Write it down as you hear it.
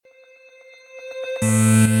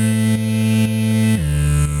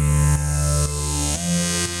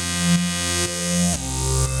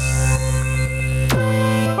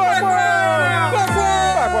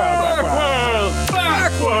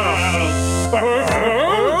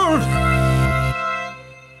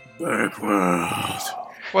Dark World.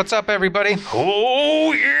 What's up, everybody?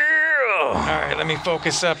 Oh, yeah! All right, let me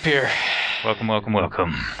focus up here. Welcome, welcome,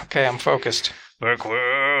 welcome. Okay, I'm focused. Dark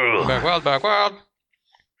World. Dark World, Dark World.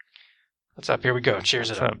 What's up? Here we go. Cheers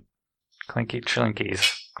What's it up. up? Clinky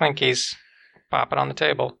chlinkies. Clinkies. Pop it on the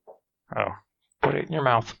table. Oh, Put it in your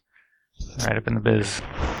mouth. right up in the biz.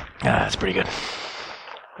 That's pretty good.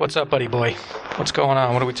 What's up, buddy boy? What's going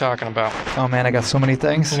on? What are we talking about? Oh man, I got so many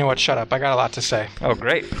things. You know what? Shut up. I got a lot to say. Oh,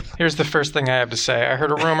 great. Here's the first thing I have to say. I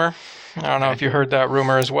heard a rumor. I don't know if you heard that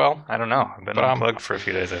rumor as well. I don't know. I've been But unplugged for a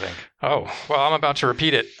few days, I think. Oh, well, I'm about to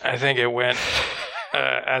repeat it. I think it went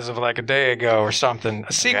as of like a day ago or something.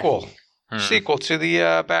 A sequel. Sequel to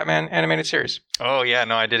the Batman animated series. Oh, yeah.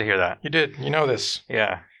 No, I did hear that. You did. You know this.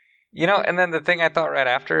 Yeah. You know, and then the thing I thought right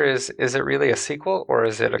after is it really a sequel or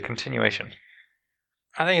is it a continuation?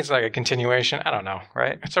 I think it's like a continuation. I don't know.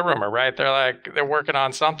 Right? It's a rumor, right? They're working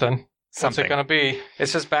on something. What's Something. it going to be?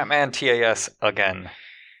 It's just Batman TAS again.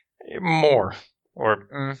 More.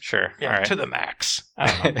 Or, sure. Yeah, All right. to the max.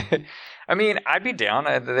 I don't know. I mean, I'd be down.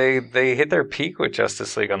 They hit their peak with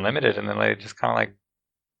Justice League Unlimited, and then they just kind of like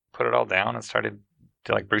put it all down and started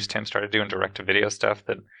to, like, Bruce Timm started doing direct-to-video stuff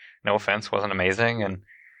that, no offense, wasn't amazing, and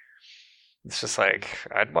it's just like,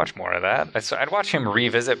 I'd watch more of that. I'd watch him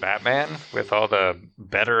revisit Batman with all the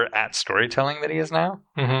better at storytelling that he is now.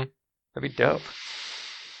 Mm-hmm. That'd be dope.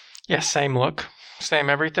 Yeah, same look. Same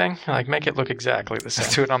everything. Like, make it look exactly the Let's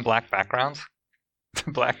same. do it on black backgrounds.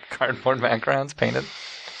 Black cardboard backgrounds painted.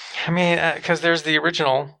 I mean, because there's the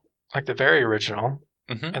original, like the very original,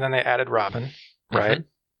 Mhm. and then they added Robin, right?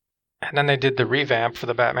 And then they did the revamp for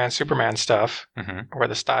the Batman Superman stuff, Mm-hmm. where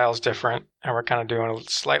the style's different, and we're kind of doing it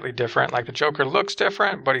slightly different. Like the Joker looks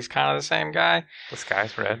different, but he's kind of the same guy. The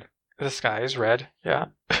sky's red. The sky is red. Yeah.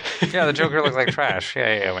 Yeah, the Joker looks like trash.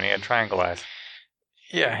 Yeah, when he had triangle eyes.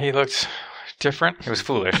 Yeah, he looked different. It was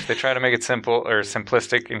foolish. They tried to make it simple or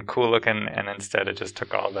simplistic and cool looking, and instead it just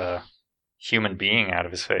took all the human being out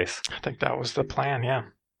of his face. I think that was the plan. Yeah.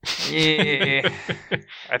 Yeah.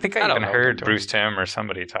 I think I I don't even know what heard they're doing. Bruce Timm or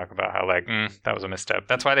somebody talk about how, like, that was a misstep.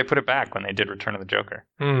 That's why they put it back when they did Return of the Joker.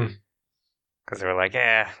 Hmm. Because they were like,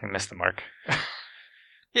 yeah, we missed the mark.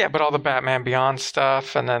 Yeah, but all the Batman Beyond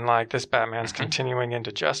stuff, and then like this Batman's Mhm. continuing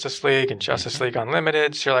into Justice League and Justice League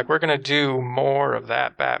Unlimited. So you're like, we're gonna do more of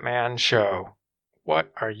that Batman show. What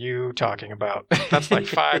are you talking about? That's like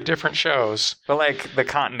 5 different shows. But, like, the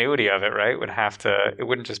continuity of it, right, would have to, it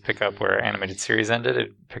wouldn't just pick up where animated series ended.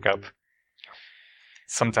 It'd pick up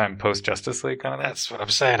sometime post Justice League kind of thing. That's what I'm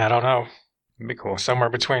saying. I don't know. It'd be cool. Somewhere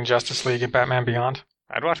between Justice League and Batman Beyond.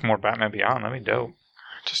 I'd watch more Batman Beyond. That'd be dope.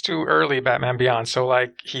 Just do early Batman Beyond. So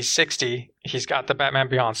like he's 60, he's got the Batman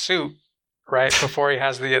Beyond suit, right? Before he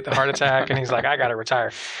has the heart attack, and he's like, I gotta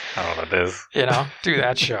retire. I don't know what it is. You know, do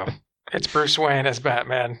that show. It's Bruce Wayne as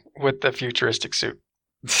Batman with the futuristic suit.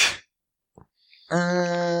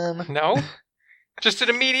 No? Just an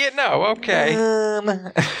immediate no. Okay.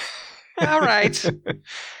 All right.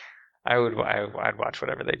 I'd watch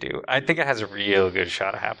whatever they do. I think it has a real good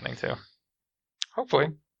shot of happening too. Hopefully.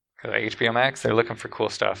 Because HBO Max, they're looking for cool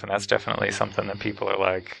stuff, and that's definitely something that people are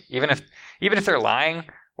like. Even if they're lying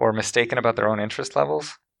or mistaken about their own interest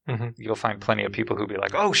levels, Mhm. you'll find plenty of people who'll be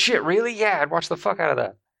like, "Oh shit, really? Yeah, I'd watch the fuck out of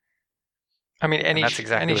that." I mean, And that's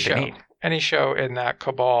exactly what they need. any show in that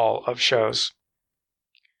cabal of shows.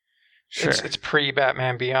 Sure. It's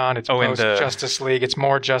pre-Batman Beyond. It's Oh, in the- post-Justice League. It's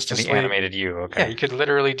more In Justice the League. animated you, okay. Yeah, you could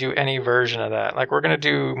literally do any version of that. Like, we're going to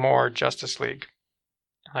do more Justice League.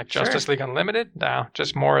 Like Sure. Justice League Unlimited? No,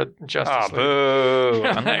 just more Justice Oh, League. boo!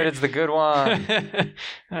 Unlimited's the good one.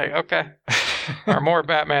 Like, okay. Or more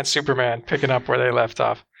Batman, Superman, picking up where they left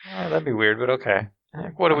off. Oh, that'd be weird, but okay.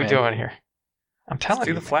 Like, what are we I'm in. doing here? I'm telling Let's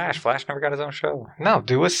do you. the Flash. Flash never got his own show. No,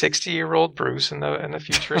 do a 60-year-old Bruce in the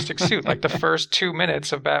futuristic suit, like the first 2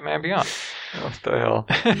 minutes of Batman Beyond. What the hell?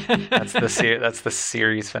 That's the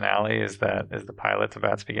series finale. Is the pilot to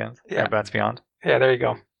Bats Begins? Yeah. Or Bats Beyond. Yeah, there you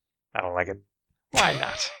go. I don't like it. Why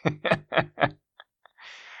not?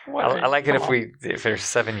 I like it Come if there's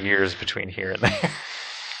 7 years between here and there.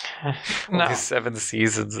 on. No, Only 7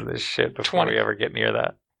 seasons of this shit before 20. we ever get near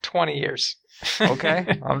that. 20 years.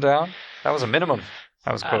 Okay, I'm down. That was a minimum.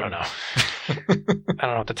 I was I quoting. don't know. I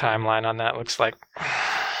don't know what the timeline on that looks like.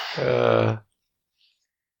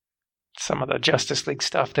 Some of the Justice League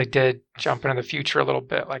stuff they did, jump into the future a little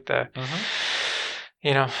bit, like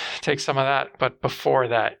take some of that. But before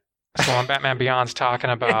that, so when Batman Beyond's talking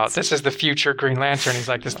about, this is the future Green Lantern, he's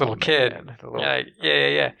like this little kid. Man, the little,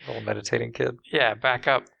 Yeah. little meditating kid. Yeah, back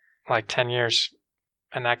up like 10 years.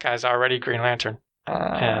 And that guy's already Green Lantern.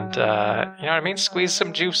 And, you know what I mean? Squeeze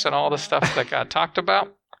some juice on all the stuff that got talked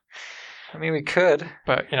about. I mean, we could.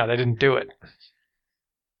 But, they didn't do it.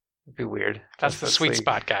 It'd be weird. That's the sweet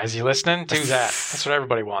spot, guys. You listening? Do that. That's what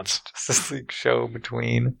everybody wants. Justice League show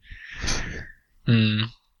between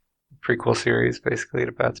prequel series, basically,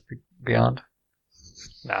 to Bats Beyond.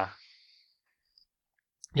 Nah.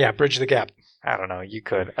 Yeah, bridge the gap. I don't know. You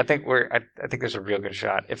could. I think there's a real good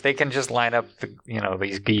shot if they can just line up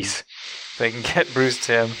these geese. If they can get Bruce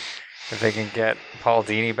Timm, if they can get Paul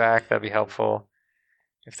Dini back, that'd be helpful.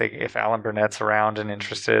 If Alan Burnett's around and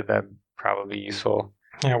interested, that'd probably be useful.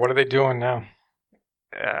 Yeah, what are they doing now?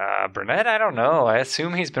 Burnett, I don't know. I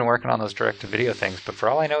assume he's been working on those direct-to-video things, but for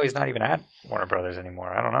all I know, he's not even at Warner Brothers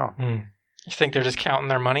anymore. I don't know. You think they're just counting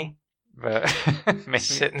their money? But maybe.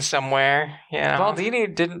 Sitting somewhere, Paul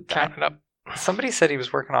Dini didn't count it up. Somebody said he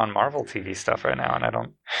was working on Marvel TV stuff right now, and I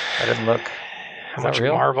didn't look. How much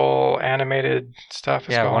Marvel animated stuff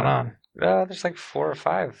is going on? There's like 4 or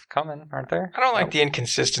 5 coming, aren't there? I don't like the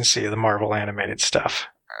inconsistency of the Marvel animated stuff.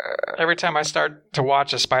 Every time I start to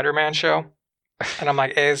watch a Spider-Man show, and I'm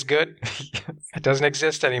like, hey, it's good. It doesn't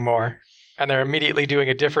exist anymore. And they're immediately doing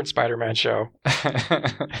a different Spider-Man show.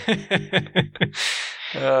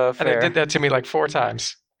 And they did that to me like 4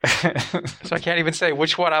 times. So I can't even say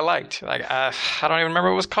which one I liked. Like, I don't even remember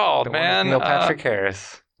what it was called, the man. One with Neil Patrick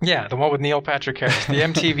Harris. Yeah, the one with Neil Patrick Harris. The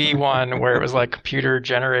MTV one where it was like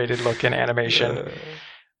computer-generated looking animation.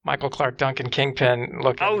 Michael Clark Duncan Kingpin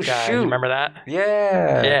looking guy. Shoot. You remember that?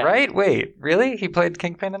 Yeah. Right? Wait, really? He played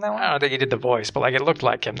Kingpin in that one? I don't think he did the voice, but like it looked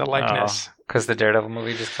like him, the likeness. Because the Daredevil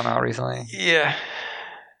movie just came out recently? Yeah.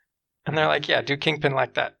 And they're like, yeah, do Kingpin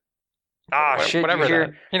like that. Shit, whatever you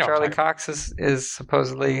hear Charlie Cox is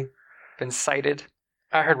supposedly been cited.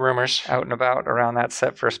 I heard rumors. Out and about around that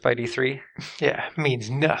set for Spidey 3. Yeah, means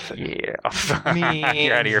nothing. Yeah. Means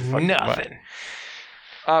You're out of your fucking nothing. mind.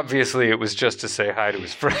 Obviously, it was just to say hi to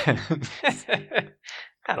his friends.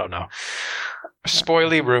 I don't know.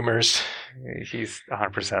 Spoily rumors. He's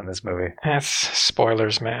 100% in this movie. That's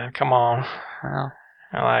spoilers, man. Come on.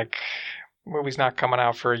 Well, movie's not coming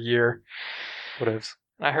out for a year. What is?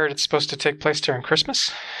 I heard it's supposed to take place during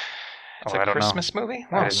Christmas. It's a Christmas movie?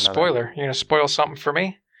 Oh, spoiler. You're going to spoil something for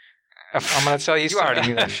me? I'm going to tell you something. You already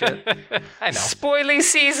knew that shit. I know. Spoily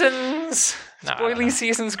seasons. Spoily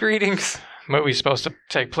seasons greetings. Movie's supposed to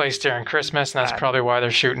take place during Christmas, and that's probably why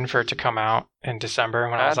they're shooting for it to come out in December.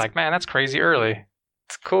 When I was like, man, that's crazy early.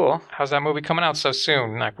 It's cool. How's that movie coming out so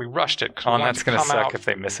soon? Like, we rushed it. Oh, and that's going to suck if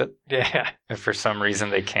they miss it. Yeah. If for some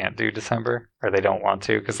reason they can't do December, or they don't want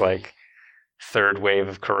to, because, like, 3rd wave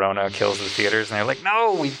of Corona kills the theaters, and they're like,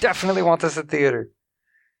 no, we definitely want this at theater.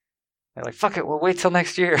 They're like, fuck it, we'll wait till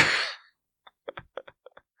next year.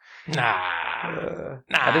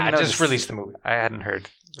 I just released the movie. I hadn't heard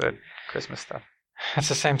the Christmas stuff. That's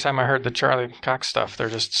the same time I heard the Charlie Cox stuff. They're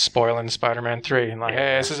just spoiling Spider-Man 3 and like,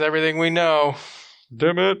 hey, this is everything we know.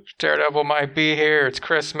 Damn it. Daredevil might be here. It's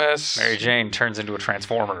Christmas. Mary Jane turns into a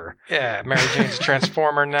Transformer. Yeah, Mary Jane's a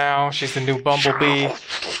Transformer now. She's the new Bumblebee.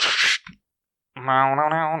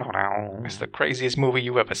 It's the craziest movie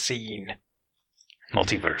you've ever seen.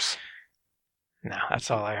 Multiverse. No, that's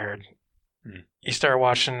all I heard. You started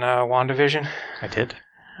watching WandaVision? I did.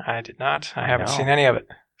 I did not. I haven't seen any of it.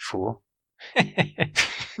 Fool.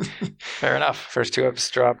 Fair enough. First 2 episodes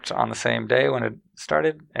dropped on the same day when it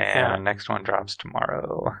started, and the next one drops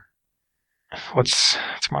tomorrow. What's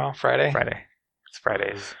tomorrow? Friday? Friday. It's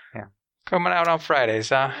Fridays. Yeah. Coming out on Fridays,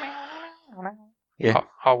 huh? Yeah.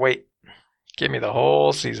 I'll wait. Give me the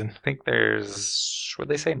whole season. I think there's, what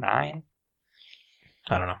did they say, 9?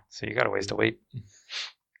 I don't know. So you got a ways to wait.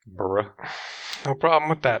 Bruh. No problem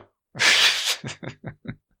with that.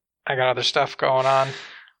 I got other stuff going on.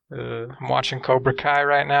 I'm watching Cobra Kai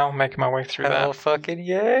right now, making my way through that. Oh, fucking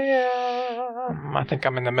yeah. I think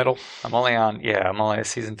I'm in the middle. I'm only at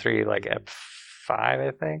season 3, like ep 5,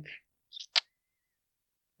 I think.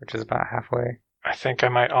 Which is about halfway. I think I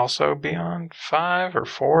might also be on 5 or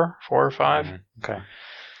 4 or 5. Okay.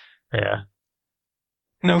 Yeah.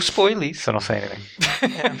 No spoilies. So don't say anything.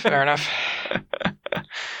 Yeah, fair enough.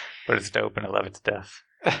 But it's dope and I love it to death.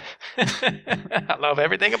 I love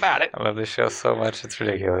everything about it. I love this show so much, it's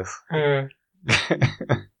ridiculous. Yeah,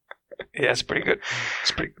 it's pretty good.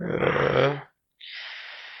 It's pretty good.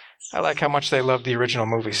 I like how much they love the original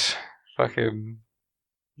movies. Fucking,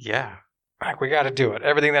 yeah. Like, we got to do it.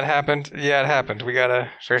 Everything that happened, it happened. We got to,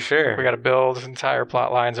 for sure. We got to build entire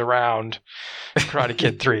plot lines around Karate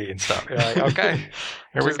Kid 3 and stuff. You're like, okay,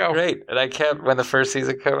 here we go. Great. And when the first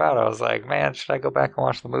season came out, I was like, man, should I go back and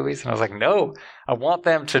watch the movies? And I was like, no, I want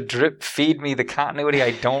them to drip feed me the continuity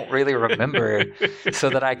I don't really remember so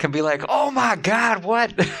that I can be like, oh my God,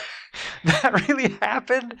 what? That really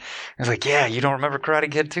happened? I was like, yeah, you don't remember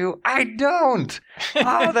Karate Kid 2? I don't.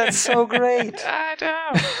 Oh, that's so great. I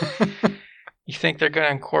don't. You think they're going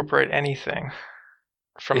to incorporate anything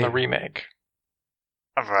from the remake?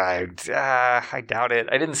 Right. I doubt it.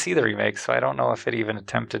 I didn't see the remake, so I don't know if it even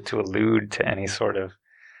attempted to allude to any sort of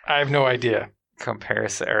I have no idea.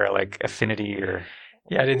 comparison or like affinity or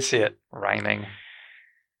Yeah, I didn't see it. rhyming.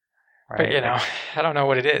 But, I don't know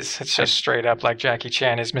what it is. It's just straight up like Jackie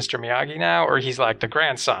Chan is Mr. Miyagi now, or he's like the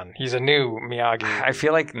grandson. He's a new Miyagi. I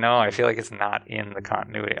feel like it's not in the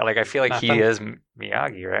continuity. Like, I feel like he is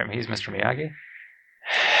Miyagi, right? I mean, he's Mr. Miyagi.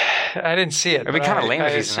 I didn't see it. It'd be kind of lame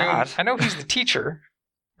if he's not. I know he's the teacher,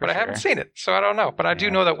 but I haven't sure. seen it, so I don't know. But I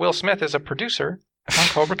do know that Will Smith is a producer on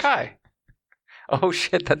Cobra Kai. Oh,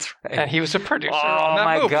 shit, that's right. And he was a producer on that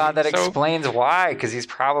movie. Oh, my God, that explains why. Because he's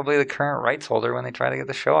probably the current rights holder when they try to get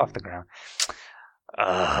the show off the ground.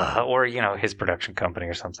 Or, his production company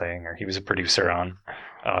or something. Or he was a producer on,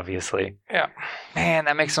 obviously. Yeah. Man,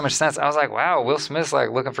 that makes so much sense. I was like, wow, Will Smith's like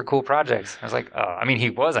looking for cool projects. I was like, oh, I mean, he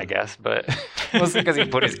was, I guess. But it wasn't because he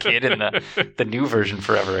put his kid in the new version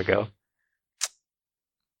forever ago.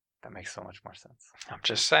 That makes so much more sense. I'm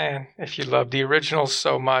just saying, if you love the originals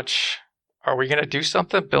so much... Are we going to do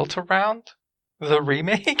something built around the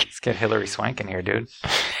remake? Let's get Hilary Swank in here, dude.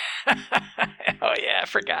 Oh, yeah, I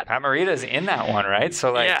forgot. Pat Morita's in that one, right?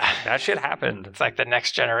 So, that shit happened. It's like the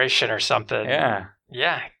Next Generation or something. Yeah.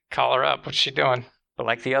 Yeah, call her up. What's she doing? But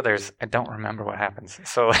like the others, I don't remember what happens.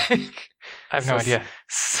 So, I have no idea.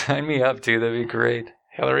 Sign me up, dude. That'd be great.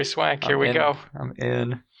 Hilary Swank, here we go. I'm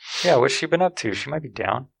in. Yeah, what's she been up to? She might be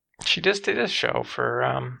down. She just did a show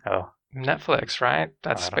for Netflix, right?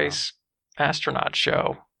 That space astronaut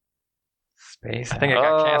show. Space. I think it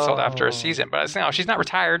got canceled after a season, but she's not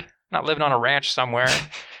retired, not living on a ranch somewhere.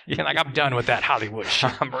 I'm done with that Hollywood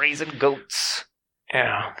shit. I'm raising goats.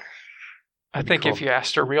 Yeah. I think if you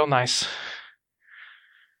asked her real nice.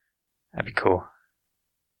 That'd be cool.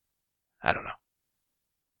 I don't know.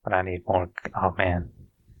 But I need more. Oh, man.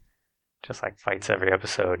 Just like fights every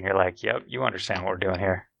episode. And you're like, yep, you understand what we're doing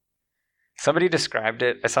here. Somebody described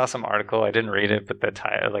it. I saw some article. I didn't read it, but the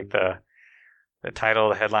title,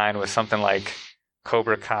 the headline was something like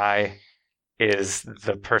Cobra Kai is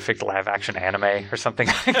the perfect live action anime or something.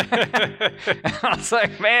 I was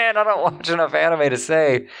like, man, I don't watch enough anime to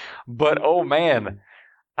say, but oh man,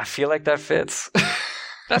 I feel like that fits.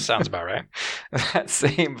 That sounds about right. That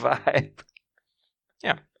same vibe.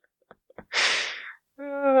 Yeah.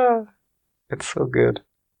 It's so good.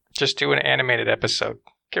 Just do an animated episode.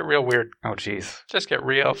 Get real weird. Oh, jeez. Just get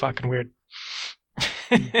real fucking weird.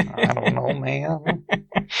 I don't know, man.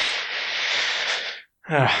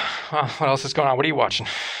 Well, what else is going on? What are you watching?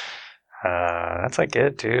 That's like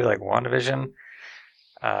it, dude. Like WandaVision,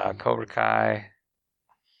 Cobra Kai,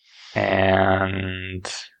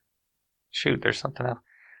 and shoot, there's something else.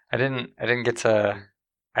 I didn't get to.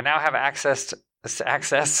 I now have access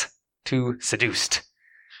to Seduced,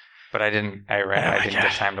 but I didn't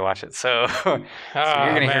get time to watch it. So, you're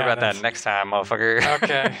gonna hear about that next time, motherfucker.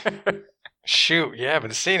 Okay. Shoot, you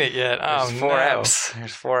haven't seen it yet. There's four eps.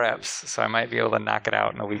 There's 4 eps, so I might be able to knock it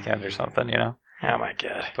out in a weekend or something, Oh my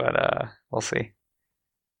God. But we'll see.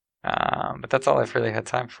 But that's all I've really had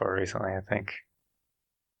time for recently, I think.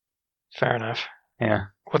 Fair enough. Yeah.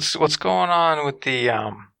 What's going on with the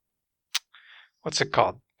what's it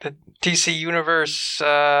called? The DC Universe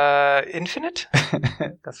Infinite?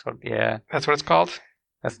 That's what it's called?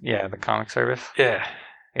 The comic service. Yeah.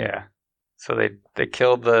 Yeah. So they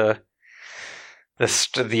killed the what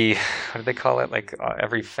do they call it? Like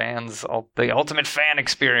every the ultimate fan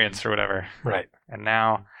experience or whatever. Right. And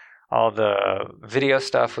now all the video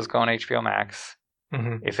stuff was going HBO Max,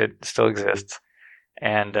 if it still exists,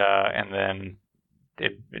 and then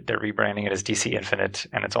they're rebranding it as DC Infinite,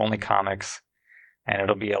 and it's only comics, and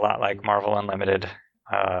it'll be a lot like Marvel Unlimited,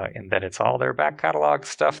 in that it's all their back catalog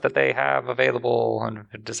stuff that they have available and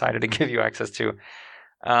decided to give you access to.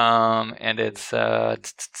 And it's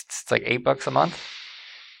like $8 a month,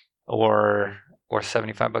 or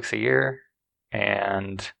 $75 a year,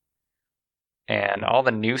 and all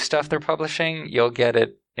the new stuff they're publishing, you'll get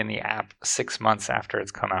it in the app 6 months after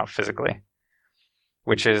it's come out physically,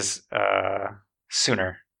 which is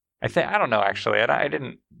sooner. I don't know actually. I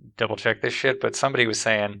didn't double check this shit, but somebody was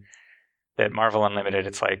saying that Marvel Unlimited,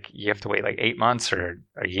 it's like you have to wait like 8 months or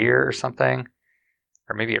a year or something,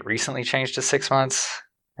 or maybe it recently changed to 6 months.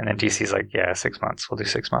 And then DC's like, yeah, 6 months. We'll do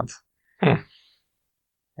 6 months.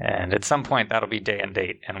 And at some point, that'll be day and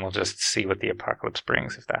date, and we'll just see what the apocalypse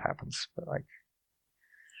brings if that happens. But,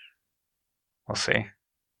 we'll see.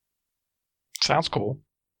 Sounds cool.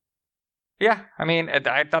 Yeah, I mean,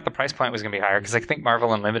 I thought the price point was going to be higher because I think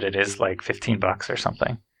Marvel Unlimited is like $15 or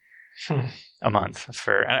something a month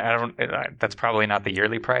for. I don't. That's probably not the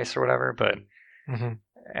yearly price or whatever, but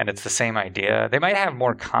and it's the same idea. They might have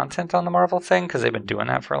more content on the Marvel thing because they've been doing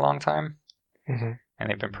that for a long time, and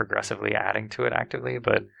they've been progressively adding to it actively.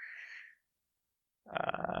 But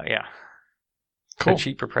yeah, cool. The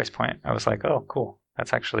cheaper price point. I was like, oh, cool.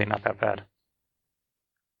 That's actually not that bad.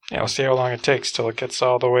 Yeah, we'll see how long it takes till it gets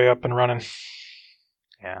all the way up and running.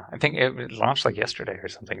 Yeah, I think it launched like yesterday or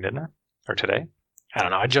something, didn't it? Or today? I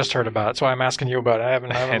don't know. I just heard about it. That's why I'm asking you about it. I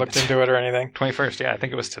haven't looked into it or anything. 21st, yeah. I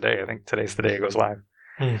think it was today. I think today's the day it goes live.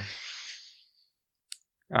 I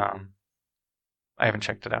haven't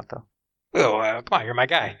checked it out, though. Oh, come on. You're my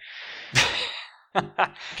guy.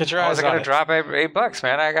 Get your eyes on it. I was going to drop $8,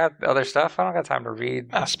 man. I got other stuff. I don't got time to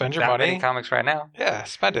read. Spend your money. Many comics right now. Yeah,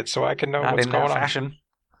 spend it so I can know what's going on. Fashion.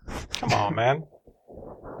 Come on, man.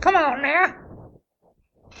 Come on now.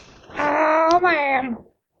 Oh, man.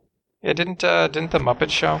 Yeah, didn't the Muppet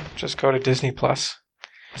Show just go to Disney Plus?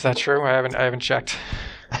 Is that true? I haven't checked.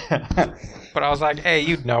 But I was like, hey,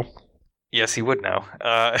 you'd know. Yes, he would know.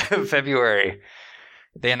 February.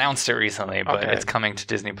 They announced it recently, but it's coming to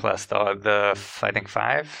Disney Plus. The I think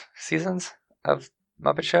 5 seasons of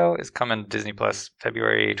Muppet Show is coming to Disney Plus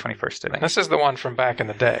February 21st, I think. This is the one from back in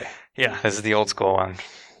the day. Yeah, this is the old school one.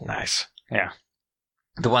 Nice. Yeah.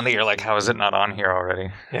 The one that you're like, how is it not on here already?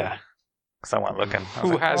 Yeah. Because I went looking.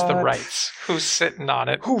 Who has the rights? Who's sitting on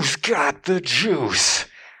it? Who's got the juice?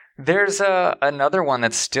 There's another one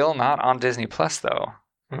that's still not on Disney Plus, though.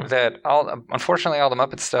 That unfortunately, all the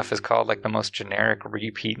Muppet stuff is called like the most generic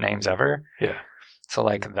repeat names ever. Yeah. So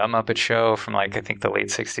like the Muppet Show from like I think the late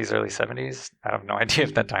 60s, early 70s. I have no idea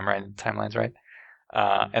if that timeline's right.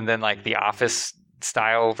 And then like the Office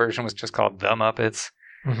style version was just called The Muppets.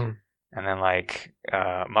 And then like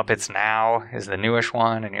Muppets Now is the newish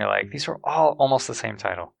one, and you're like, these are all almost the same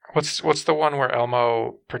title. What's the one where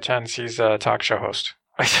Elmo pretends he's a talk show host?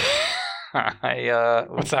 What's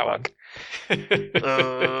that one?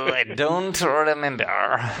 I don't remember.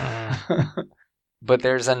 But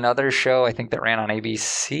there's another show I think that ran on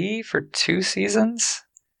ABC for 2 seasons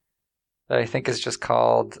that I think is just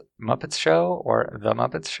called Muppets Show or The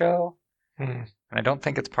Muppets Show. And I don't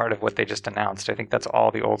think it's part of what they just announced. I think that's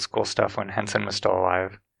all the old school stuff when Henson was still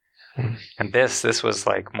alive. And this was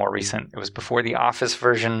like more recent. It was before the Office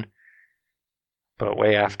version, but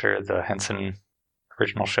way after the Henson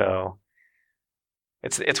original show.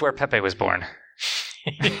 It's where Pepe was born.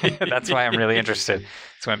 That's why I'm really interested.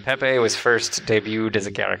 It's when Pepe was first debuted as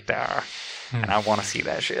a character. And I want to see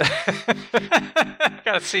that shit.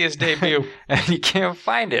 Gotta see his debut. And you can't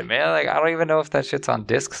find it, man. Like, I don't even know if that shit's on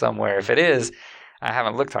disc somewhere. If it is, I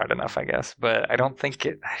haven't looked hard enough, I guess. But I don't think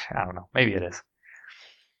it... I don't know. Maybe it is.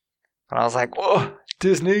 But I was like, whoa,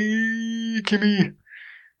 Disney, gimme.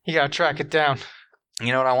 You gotta track it down.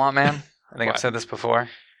 You know what I want, man? I think I've said this before.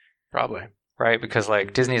 Probably. Right? Because,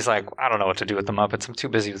 like, Disney's like, I don't know what to do with the Muppets. I'm too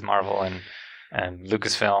busy with Marvel and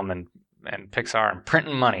Lucasfilm and Pixar and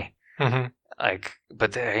printing money. Like,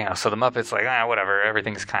 but so the Muppets, like, whatever.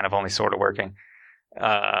 Everything's kind of only sort of working.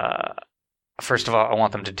 First of all, I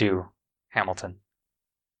want them to do Hamilton.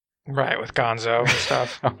 Right, with Gonzo and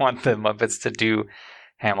stuff. I want the Muppets to do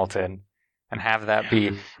Hamilton and have that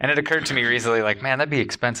be. And it occurred to me recently, like, man, that'd be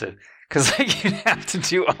expensive. Because like, you'd have to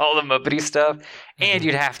do all the Muppety stuff, and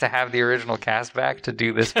you'd have to have the original cast back to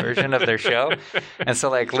do this version of their show. And so,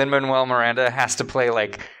 like, Lin-Manuel Miranda has to play,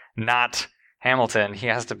 like, not Hamilton. He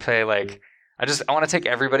has to play, like, I want to take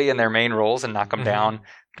everybody in their main roles and knock them down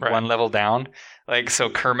one level down. Like, so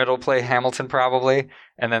Kermit will play Hamilton probably,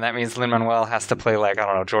 and then that means Lin-Manuel has to play, like, I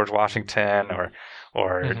don't know, George Washington or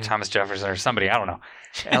Thomas Jefferson or somebody, I don't know.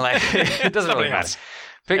 And, like, it doesn't really matter.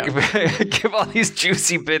 Give all these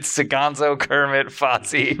juicy bits to Gonzo, Kermit,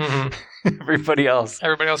 Fozzie, everybody else.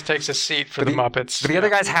 Everybody else takes a seat for the Muppets. But the other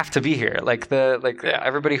guys have to be here.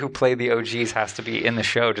 Everybody who played the OGs has to be in the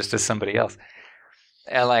show just as somebody else.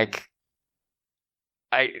 And like,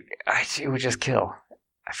 it would just kill.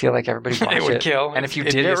 I feel like everybody watched it. It would kill. And if you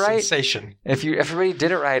did it right, sensation. If everybody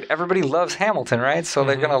did it right, everybody loves Hamilton, right? So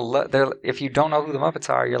they're gonna. If you don't know who the Muppets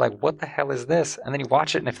are, you're like, what the hell is this? And then you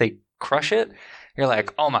watch it, and if they crush it, you're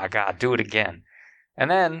like, oh my god, do it again.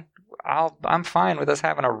 And then I'm fine with us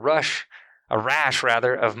having a rash of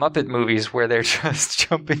Muppet movies where they're just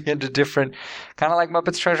jumping into different, kind of like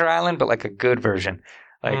Muppets Treasure Island, but like a good version.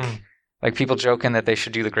 Like people joking that they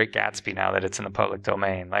should do The Great Gatsby now that it's in the public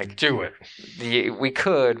domain. Like, do it. We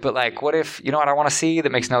could, but like, what if, you know what I want to see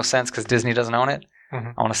that makes no sense because Disney doesn't own it?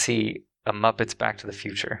 I want to see a Muppets Back to the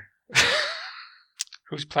Future.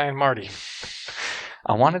 Who's playing Marty?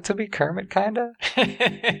 I want it to be Kermit, kinda.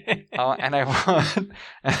 And I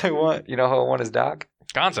want, you know who I want as Doc?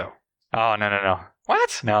 Gonzo. Oh, no.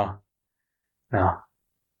 What? No.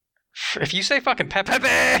 If you say fucking Pepe.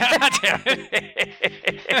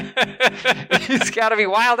 He's got to be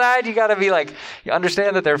wild-eyed. You got to be like, you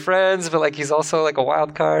understand that they're friends, but like he's also like a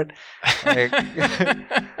wild card. Like,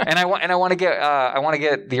 and I want to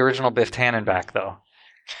get the original Biff Tannen back though.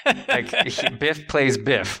 Like Biff plays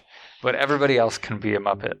Biff, but everybody else can be a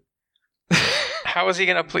Muppet. How is he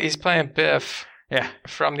gonna play? He's playing Biff. Yeah,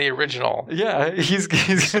 from the original. Yeah, he's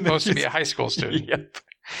supposed to be a high school student. Yep.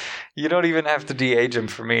 You don't even have to de-age him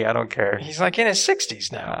for me. I don't care. He's like in his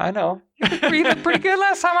 60s now. I know. He looked pretty good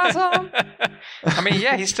last time I saw him. I mean,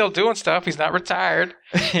 yeah, he's still doing stuff. He's not retired.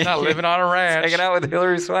 He's not living on a ranch. Hanging out with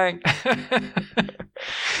Hilary Swank.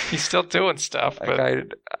 He's still doing stuff.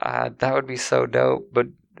 But that would be so dope. But,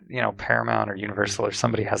 you know, Paramount or Universal or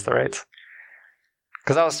somebody has the rights.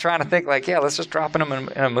 Because I was trying to think, like, yeah, let's just drop them in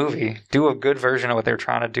a movie. Do a good version of what they were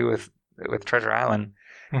trying to do with Treasure Island.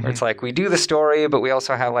 Where it's like, we do the story, but we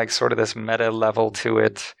also have like sort of this meta level to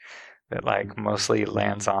it that like mostly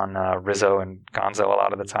lands on Rizzo and Gonzo a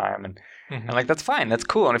lot of the time. And like, that's fine. That's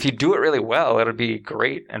cool. And if you do it really well, it'll be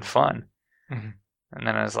great and fun. And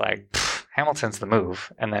then I was like, Hamilton's the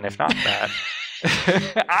move. And then if not that,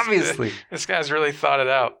 obviously. This guy's really thought it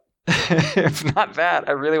out. If not that,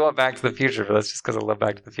 I really want Back to the Future, but that's just because I love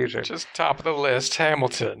Back to the Future. Just top of the list,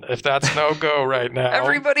 Hamilton. If that's no go right now.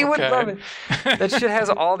 Everybody would love it. That shit has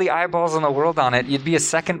all the eyeballs in the world on it. You'd be a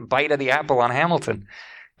second bite of the apple on Hamilton.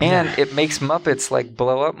 And it makes Muppets like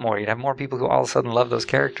blow up more. You'd have more people who all of a sudden love those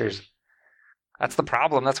characters. That's the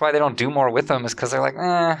problem. That's why they don't do more with them, is because they're like,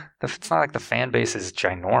 it's not like the fan base is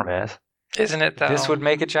ginormous. Isn't it though? This would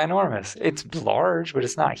make it ginormous. It's large, but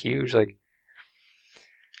it's not huge. Like,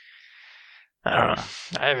 I don't know.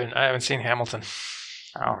 I haven't seen Hamilton.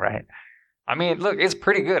 All right. I mean, look, it's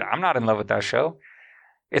pretty good. I'm not in love with that show.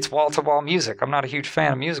 It's wall-to-wall music. I'm not a huge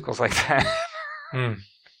fan of musicals like that.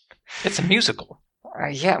 It's a musical.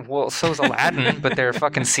 Yeah, well, so's Aladdin, but there are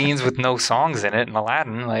fucking scenes with no songs in it in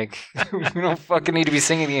Aladdin. Like, we don't fucking need to be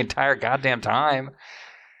singing the entire goddamn time.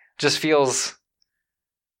 Just feels,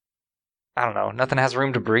 I don't know, nothing has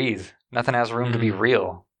room to breathe. Nothing has room to be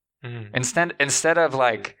real. Instead of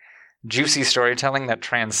like juicy storytelling that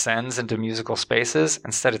transcends into musical spaces,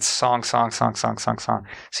 instead it's song. So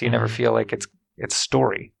you never feel like it's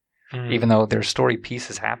story. Even though there's story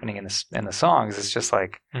pieces happening in the songs, it's just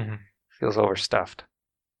like feels overstuffed.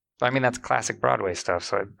 But I mean, that's classic Broadway stuff,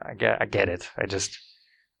 so I get it.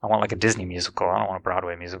 I want like a Disney musical. I don't want a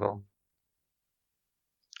Broadway musical.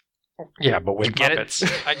 Yeah, but with Muppets.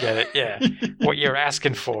 I get it, yeah. What you're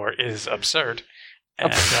asking for is absurd.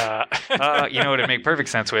 And, you know what it'd make perfect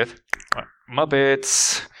sense with?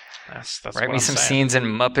 Muppets. That's Write me some scenes in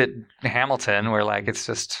Muppet Hamilton where like it's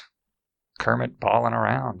just Kermit balling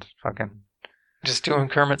around, fucking just doing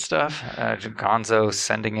Kermit stuff. Gonzo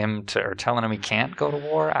sending him to or telling him he can't go to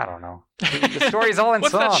war. I don't know. The story's all in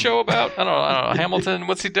what's song. What's that show about? I don't know. Hamilton.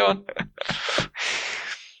 What's he doing?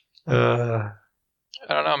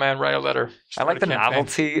 I don't know, man. Write a letter. I like the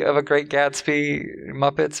novelty of a Great Gatsby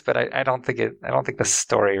Muppets, but I don't think the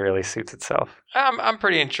story really suits itself. I'm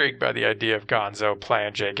pretty intrigued by the idea of Gonzo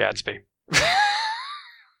playing Jay Gatsby.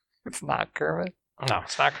 It's not Kermit. No,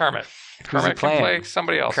 it's not Kermit. Who's Kermit can play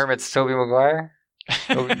somebody else. Kermit's Tobey Maguire.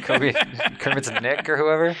 Kermit's Nick or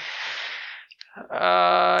whoever.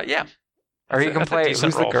 Yeah. Or he can play. Who's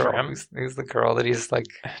the girl? Who's the girl that he's like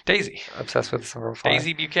Daisy, obsessed with?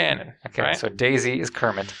 Daisy Buchanan. Okay, right? So Daisy is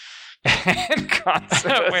Kermit. And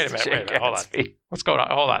Gonzo wait a minute. Hold on. What's going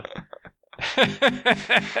on? Hold on.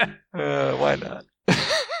 Why not? I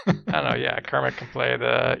don't know. Yeah, Kermit can play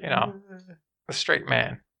the straight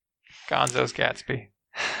man. Gonzo's Gatsby.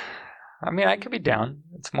 I mean, I could be down.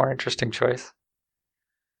 It's a more interesting choice.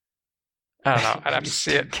 I don't know. I'd have to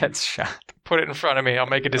see it. Gets shot. Put it in front of me. I'll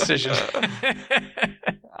make a decision.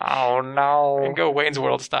 Oh, no. And go Wayne's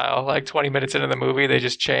World style. Like 20 minutes into the movie, they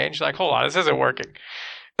just change. Like, hold on, this isn't working.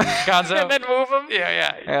 Gonzo. And then move him?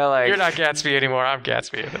 Yeah, like, you're not Gatsby anymore. I'm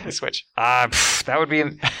Gatsby. And then they switch. That would be...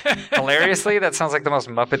 Hilariously, that sounds like the most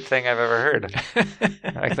Muppet thing I've ever heard.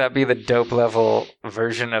 Like, that'd be the dope level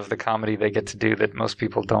version of the comedy they get to do that most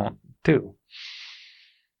people don't do.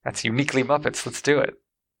 That's uniquely Muppets. Let's do it.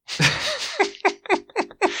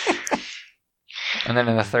 And then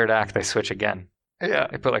in the third act, they switch again. Yeah,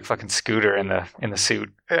 they put like fucking Scooter in the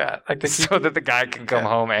suit. Yeah, like so that the guy can come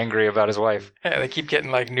home angry about his wife. Yeah, they keep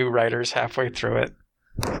getting like new writers halfway through it.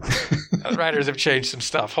 The writers have changed some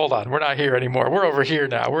stuff. Hold on, we're not here anymore. We're over here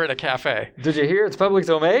now. We're in a cafe. Did you hear? It's public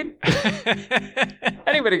domain.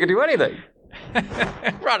 Anybody can do anything.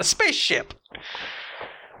 We're on a spaceship.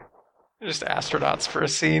 Just astronauts for a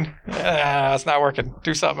scene. It's not working.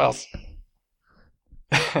 Do something else.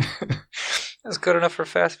 That's good enough for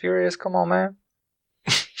Fast Furious. Come on, man.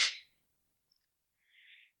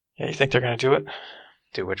 Yeah, you think they're going to do it?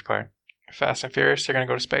 Do which part? Fast and Furious, they're going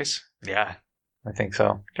to go to space? Yeah, I think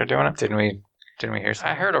so. They're doing it? Didn't we hear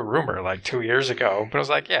something? I heard a rumor like 2 years ago, but I was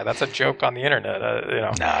like, yeah, that's a joke on the internet,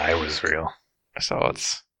 Nah, it was real. So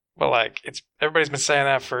it's, but like, everybody's been saying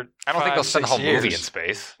that for I don't think they'll spend a whole 6 years. movie in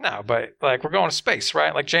space. No, but like, we're going to space,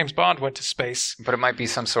 right? Like James Bond went to space. But it might be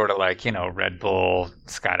some sort of like, Red Bull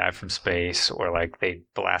skydive from space, or like they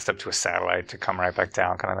blast up to a satellite to come right back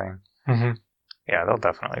down kind of thing. Mm-hmm. Yeah, they'll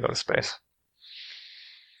definitely go to space.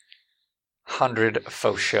 100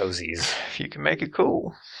 faux showsies. If you can make it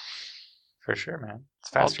cool. For sure, man.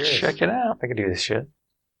 It's I'll Fast Furious. check it out. They could do this shit.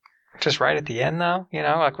 Just right at the end, though,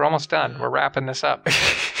 like we're almost done. We're wrapping this up.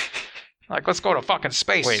 Like, let's go to fucking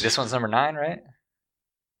space. Wait, this one's number 9, right?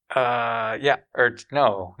 Yeah. Or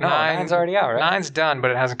no, 9's already out, right? 9's done,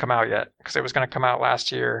 but it hasn't come out yet because it was going to come out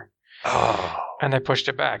last year. Oh. And they pushed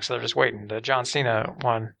it back, so they're just waiting. The John Cena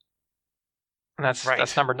one. And that's Right.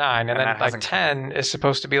 that's number 9. And then that like hasn't 10 is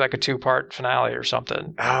supposed to be like a 2-part finale or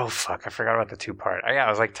something. Oh, fuck. I forgot about the 2-part. Oh, yeah, I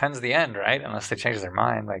was like, 10's the end, right? Unless they change their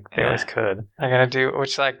mind. Like, they always could. They're going to do,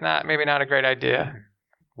 which like, maybe not a great idea.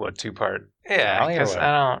 What, 2-part? Yeah, finale or because what?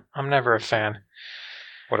 I'm never a fan.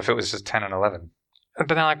 What if it was just 10 and 11? But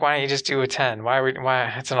then like, why don't you just do a 10? Why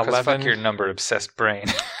it's an 11? Fuck your number-obsessed brain.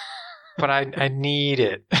 But I need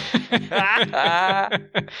it. I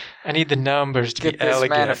need the numbers to Get be this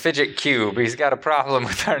elegant. man a fidget cube. He's got a problem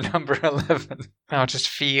with our number 11. No, it just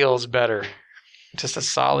feels better. Just a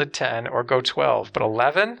solid 10 or go 12. But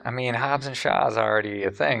 11? I mean, Hobbs and Shaw is already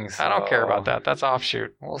a thing. So. I don't care about that. That's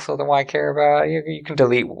offshoot. Well, so then why care about you can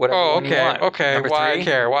delete whatever one you want. Okay. Number Why 3? I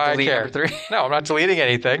care? Why delete I care? Number 3? No, I'm not deleting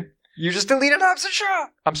anything. You just deleted Hobbs and Shaw.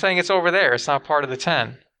 I'm saying it's over there. It's not part of the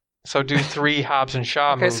 10. So do 3 Hobbs and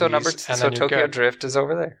Shaw Okay, movies. so and then you're Tokyo good. Drift is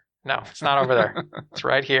over there. No, it's not over there. It's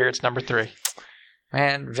right here. It's number 3.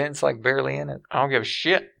 Man, Vince like barely in it. I don't give a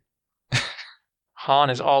shit.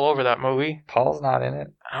 Han is all over that movie. Paul's not in it.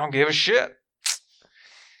 I don't give a shit.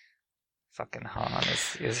 Fucking Han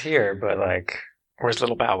is here, but like, Where's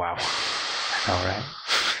Little Bow Wow? all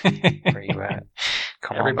right, where you at?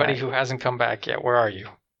 Come Everybody on back. who hasn't come back yet, where are you?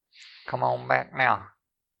 Come on back now.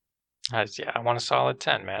 I want a solid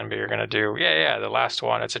 10, man. But you're going to do, the last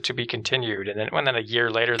one. It's a to be continued. And then a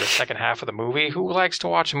year later, the second half of the movie. Who likes to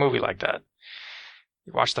watch a movie like that?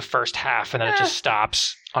 You watch the first half and then it just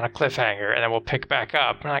stops on a cliffhanger and then we'll pick back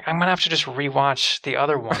up. I'm like, I'm going to have to just rewatch the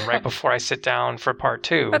other one right before I sit down for part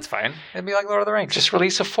 2. That's fine. It'd be like Lord of the Rings. Just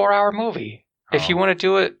release a 4-hour movie. If you want to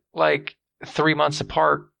do it like 3 months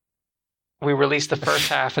apart, we release the first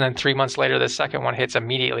half and then 3 months later, the second one hits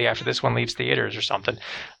immediately after this one leaves theaters or something.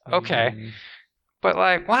 Okay. Mm, But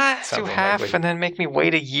like, what? Sounds Do half unlikely. and then make me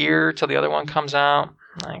wait a year till the other one comes out?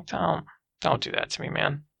 Like, don't do that to me,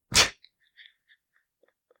 man.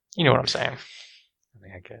 You know what I'm saying. I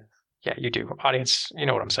mean, I guess. Yeah, you do. Audience, you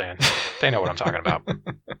know what I'm saying. They know what I'm talking about.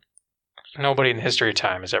 Nobody in the history of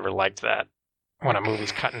time has ever liked that when a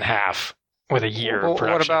movie's cut in half with a year of Well,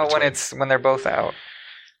 production. what about between. when they're both out?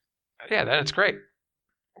 Yeah, then it's great.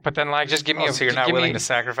 But then, like, just give me So you're not willing to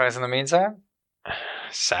sacrifice in the meantime?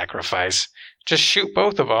 sacrifice. Just shoot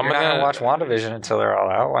both of them. You're not and going to then- watch WandaVision until they're all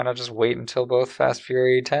out. Why not just wait until both Fast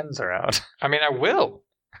Fury 10s are out? I mean, I will.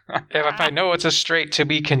 If I know it's a straight to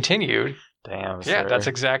be continued, Damn, yeah, sir. that's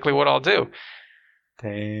exactly what I'll do.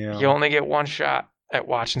 Damn. You only get one shot at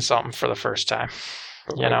watching something for the first time,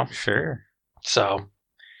 you know? Sure. So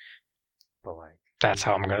But like, that's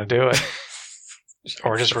how I'm going to do it.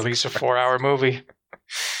 Or just release a 4-hour movie.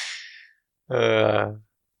 Uh,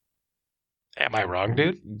 Am I wrong,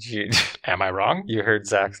 dude? you, Am I wrong? you heard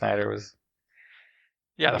Zack Snyder was,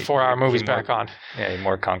 Yeah, the He- 4-hour he movie's more- back on. yeah, he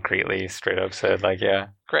more concretely straight up said, like, yeah,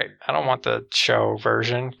 Great. I don't want the show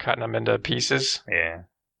version, cutting them into pieces. yeah.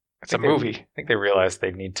 It's a think they- movie. I think they realized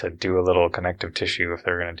they need to do a little connective tissue if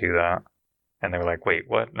they're going to do that. And they were like, wait,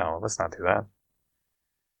 what? No, let's not do that.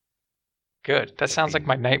 Good. That sounds like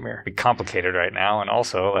my nightmare. It'd be complicated right now. And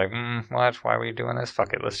also, like, what? Why are we doing this?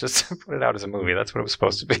 Fuck it. Let's just put it out as a movie. That's what it was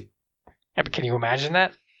supposed to be. Yeah, but can you imagine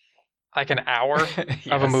that? Like an hour of a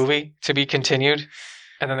Yes. movie to be continued,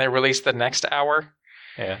 and then they release the next hour?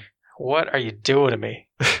 Yeah. What are you doing to me?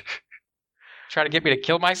 Try to get me to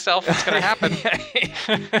kill myself? It's going to happen.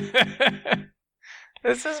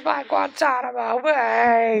 This is my Guantanamo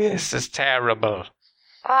Bay. This is terrible.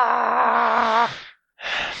 Ah.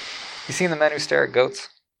 You seen The Men Who Stare at Goats?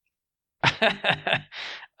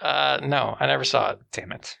 No, I never saw it.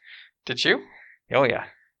 Damn it. Did you? Oh, yeah.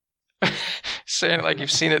 Saying it like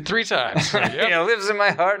you've seen it 3 times. Yep. It lives in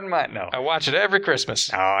my heart and mind. No. I watch it every Christmas.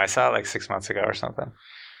 Oh, I saw it like 6 months ago or something.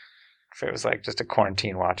 If it was like just a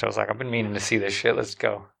quarantine watch, I was like, I've been meaning to see this shit. Let's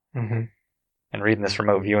go. Mm-hmm. And reading this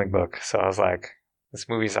remote viewing book. So I was like, this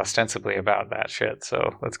movie's ostensibly about that shit.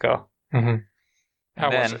 So let's go. Mm-hmm. How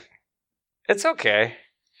was it? It's okay.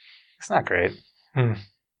 It's not great. Hmm.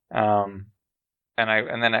 And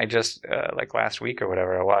then I just like last week or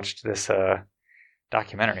whatever, I watched this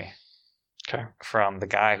documentary. Okay. From the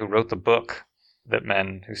guy who wrote the book that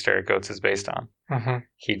Men Who Stare at Goats is based on. Mm-hmm.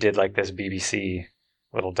 He did like this BBC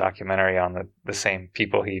little documentary on the same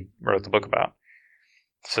people he wrote the book about.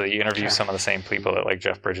 So he interviews some of the same people that like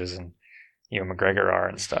Jeff Bridges and Ewan McGregor are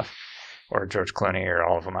and stuff. Or George Clooney or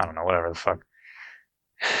all of them. I don't know, whatever the fuck.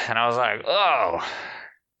 And I was like, oh.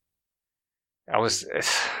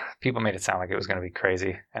 People made it sound like it was going to be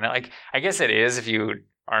crazy. And like, I guess it is if you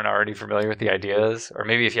aren't already familiar with the ideas, or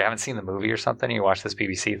maybe if you haven't seen the movie or something, you watch this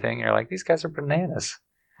BBC thing, you're like, these guys are bananas.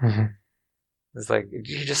 Mm-hmm. It's like,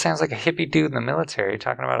 he just sounds like a hippie dude in the military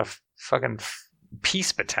talking about a fucking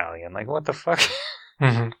peace battalion. Like, what the fuck?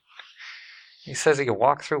 Mm-hmm. He says he can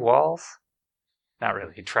walk through walls. Not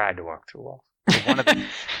really. He tried to walk through walls.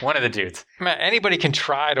 One of the dudes. Man, anybody can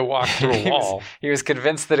try to walk through a wall. He was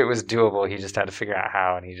convinced that it was doable. He just had to figure out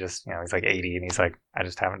how. And he just, he's like 80 and he's like, I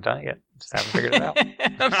just haven't done it yet. Just haven't figured it out.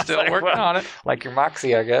 I'm still working on it. Like your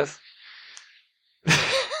Moxie, I guess.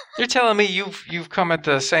 You're telling me you've come at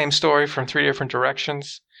the same story from 3 different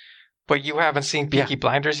directions, but you haven't seen Peaky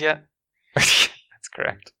Blinders yet? That's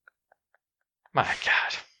correct. My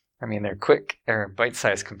God. I mean, they're quick. They're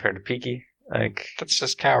bite-sized compared to Peaky. Like, that's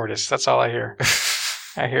just cowardice. That's all I hear.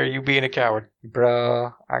 I hear you being a coward.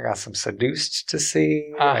 Bro, I got some Seduced to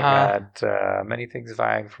see. Uh-huh. I got many things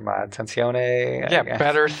vying for my attenzione. Yeah,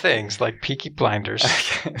 better things like Peaky Blinders.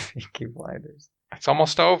 Peaky Blinders. It's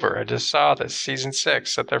almost over. I just saw this season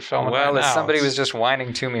 6 that they're filming well, right as now. Somebody was just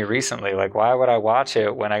whining to me recently, like, why would I watch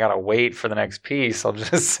it when I gotta wait for the next piece? I'll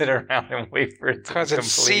just sit around and wait for it to because it's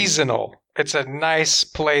seasonal. It's a nice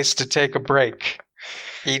place to take a break.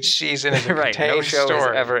 Each season is a right. contained No show story.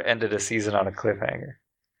 has ever ended a season on a cliffhanger.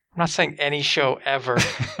 I'm not saying any show ever.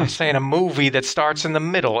 I'm saying a movie that starts in the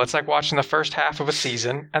middle. It's like watching the first half of a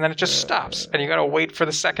season and then it just stops and you got to wait for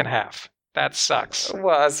the second half. That sucks.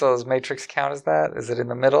 Well, so does Matrix count as that? Is it in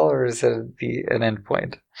the middle or is it an end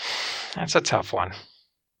point? That's a tough one.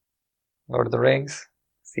 Lord of the Rings?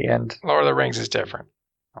 It's the end. Lord of the Rings is different.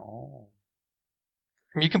 Oh.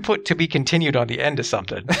 You can put to be continued on the end of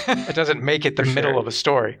something. It doesn't make it the middle of a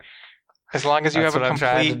story. As long as you have a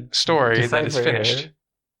complete story that is finished.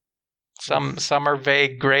 Some are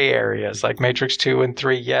vague gray areas, like Matrix 2 and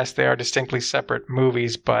 3. Yes, they are distinctly separate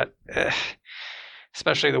movies, but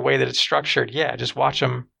especially the way that it's structured, just watch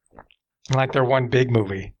them like they're one big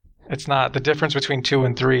movie. It's not, the difference between 2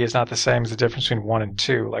 and 3 is not the same as the difference between 1 and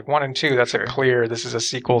 2. Like 1 and 2, that's a clear, this is a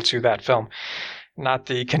sequel to that film, not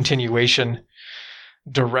the continuation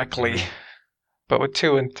directly. But with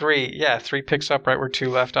 2 and 3, 3 picks up right where 2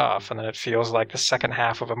 left off, and then it feels like the second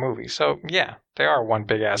half of a movie. So, they are one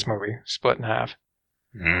big-ass movie, split in half.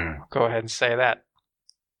 Go ahead and say that.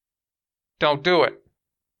 Don't do it.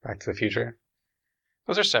 Back to the Future?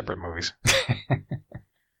 Those are separate movies.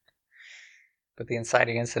 But the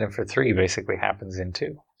inciting incident for 3 basically happens in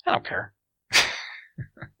 2. I don't care.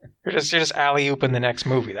 You're just alley-ooping the next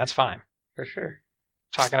movie. That's fine. For sure.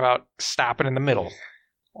 Talking about stopping in the middle.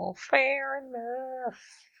 Well, fair enough.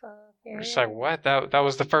 We're just like, what? That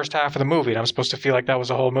was the first half of the movie, and I'm supposed to feel like that was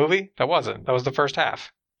the whole movie? That wasn't. That was the first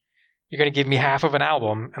half. You're going to give me half of an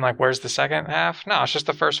album, and like, where's the second half? No, it's just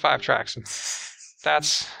the first 5 tracks.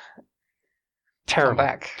 That's terrible. Come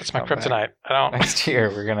back. That's my kryptonite. I don't. Next year,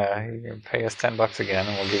 you're gonna pay us $10 again,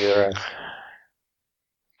 and we'll give you the rest.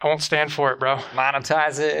 I won't stand for it, bro.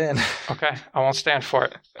 Monetize it. Okay, I won't stand for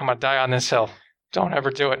it. I'm gonna die on this hill. Don't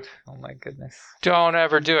ever do it. Oh my goodness. Don't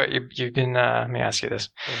ever do it. You've been, let me ask you this.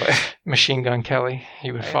 Machine Gun Kelly,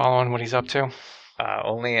 you been following what he's up to?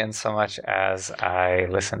 Only in so much as I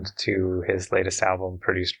listened to his latest album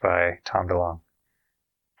produced by Tom DeLonge.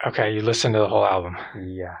 Okay, you listened to the whole album.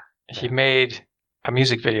 Yeah. He made a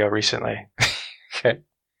music video recently.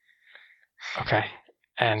 Okay.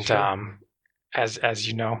 And Sure. As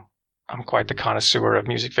you know, I'm quite the connoisseur of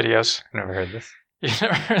music videos. I've never heard this. You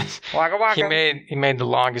never Waka waka. He made the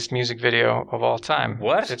longest music video of all time.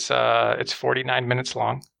 What? It's 49 minutes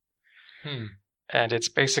long. And it's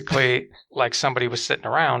basically like somebody was sitting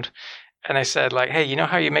around and they said, like, hey, you know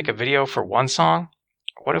how you make a video for one song?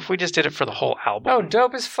 What if we just did it for the whole album? Oh,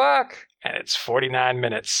 dope as fuck. and it's 49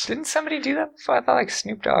 minutes. Didn't somebody do that before? I thought like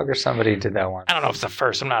Snoop Dogg or somebody did that one. I don't know if it's the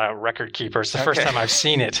first. I'm not a record keeper. It's the first time I've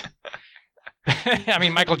seen it. I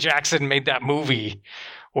mean, Michael Jackson made that movie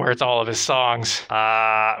where it's all of his songs.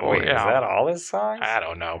 Wait, is that all his songs? I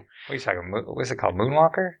don't know. What are you talking about? What's it called?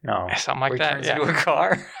 Moonwalker? No. Something like that. Turns into a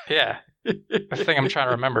car? Yeah. The thing I'm trying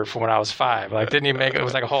to remember from when I was 5. Like, didn't he make it? It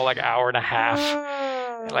was like a whole hour and a half.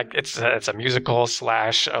 Like it's a musical /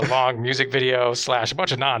 a long music video / a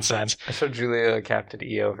bunch of nonsense. I showed Julia Captain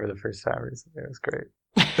EO for the first time recently. It was great.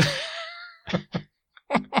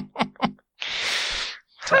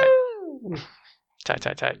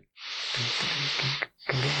 Tight.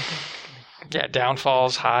 Yeah,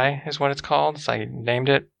 Downfalls High is what it's called. It's like named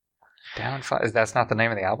it. Downfall? That's not the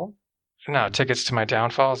name of the album? No, Tickets to My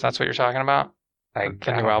Downfalls. That's what you're talking about? The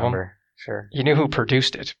new album? Remember. Sure. You knew who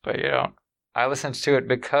produced it, but you don't. I listened to it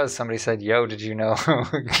because somebody said, yo, did you know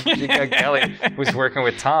Kelly was working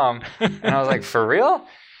with Tom? And I was like, for real?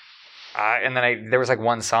 And then there was like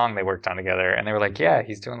one song they worked on together, and they were like, yeah,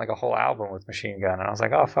 he's doing like a whole album with Machine Gun. And I was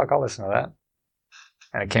like, oh, fuck, I'll listen to that.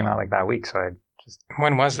 And it came out like that week, so I just...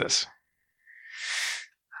 When was this?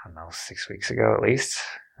 I don't know, 6 weeks ago at least.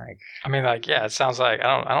 It sounds like...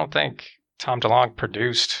 I don't think Tom DeLonge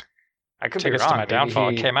produced I could Tickets be wrong. to My Downfall.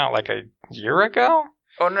 It came out like a year ago?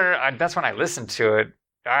 Oh, no. That's when I listened to it.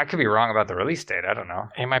 I could be wrong about the release date. I don't know.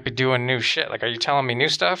 He might be doing new shit. Like, are you telling me new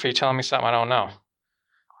stuff, or are you telling me something I don't know?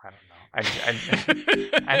 I don't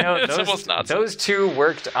know. I know those two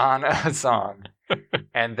worked on a song.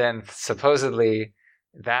 And then supposedly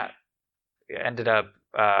that ended up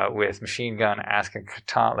with Machine Gun asking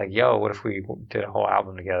Tom, like, yo, what if we did a whole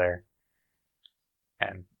album together?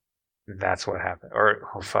 And that's what happened. Or,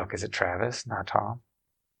 oh, fuck, is it Travis, not Tom?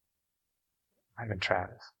 Might have been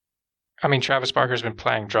Travis. I mean, Travis Barker's been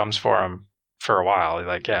playing drums for him for a while.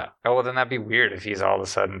 Like, yeah. Oh, well, then that'd be weird if he's all of a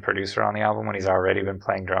sudden producer on the album when he's already been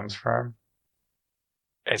playing drums for him.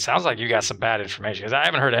 It sounds like you got some bad information because I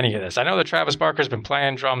haven't heard any of this. I know that Travis Barker's been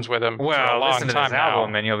playing drums with him for a long listen to time this now.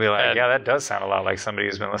 album and you'll be like, yeah, that does sound a lot like somebody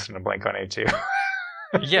who's been listening to Blink-182.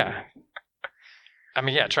 Yeah. I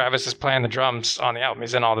mean, yeah, Travis is playing the drums on the album.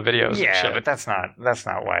 He's in all the videos. Yeah, and shit. But that's not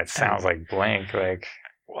why it sounds like Blink. Like,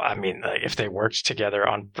 well, I mean, like, if they worked together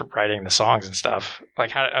on writing the songs and stuff,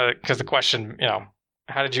 like, how? Because the question,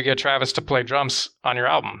 how did you get Travis to play drums on your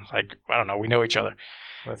album? Like, I don't know. We know each other.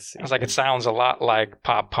 Let's see. I was like, it sounds a lot like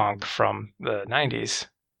pop punk from the 90s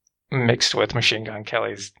mixed with Machine Gun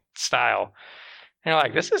Kelly's style. And you're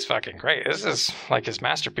like, this is fucking great. This is like his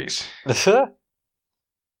masterpiece.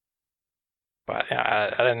 But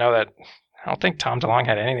yeah, I didn't know that. I don't think Tom DeLonge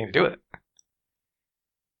had anything to do with it.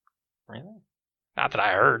 Really? Not that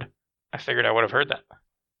I heard. I figured I would have heard that.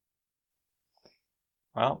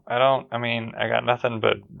 Well, I got nothing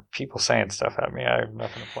but people saying stuff at me. I have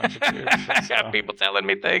nothing to point you to. I got people telling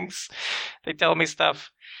me things. They tell me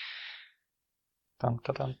stuff. I don't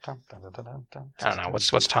know.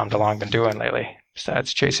 What's Tom DeLonge been doing lately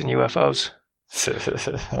besides chasing UFOs?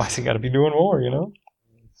 Why's he got to be doing more,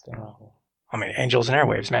 I mean, Angels and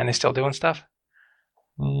Airwaves, man. They still doing stuff?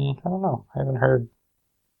 I don't know. I haven't heard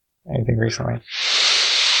anything recently.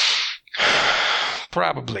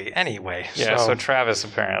 Probably. Anyway. Yeah, so Travis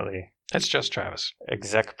apparently. It's just Travis.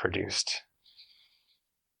 Exec produced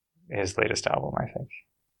his latest album, I think.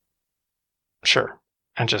 Sure.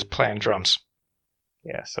 And just playing drums.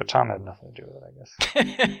 Yeah, so Tom had nothing to do with it, I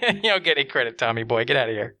guess. You don't get any credit, Tommy boy. Get out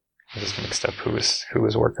of here. I just mixed up who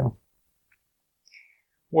was working.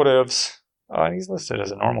 Whatevs. Oh, and he's listed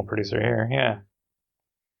as a normal producer here. Yeah.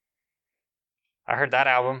 I heard that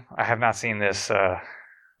album. I have not seen this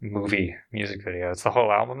movie music video. It's the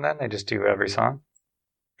whole album then? They just do every song?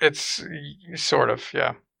 It's sort of,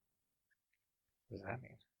 yeah. What does that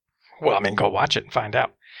mean? Well, I mean, go watch it and find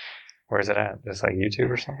out. Where is it at? Just like YouTube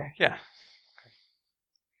or something? Yeah.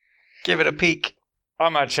 Give it a peek. I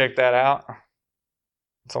might check that out.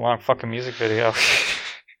 It's a long fucking music video.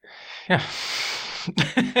 Yeah.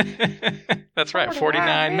 That's right.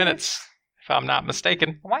 49 minutes, if I'm not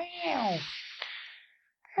mistaken. Wow.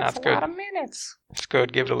 That's a good. lot of minutes. It's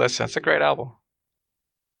good. Give it a listen. It's a great album.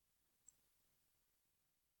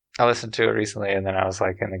 I listened to it recently, and then I was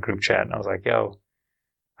like in the group chat, and I was like, yo,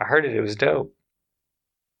 I heard it. It was dope.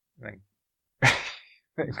 And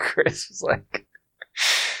then Chris was like,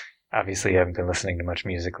 obviously you haven't been listening to much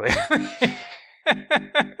music lately. And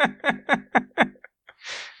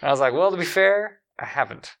I was like, well, to be fair, I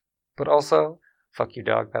haven't. But also, fuck you,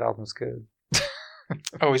 dog. That album's good.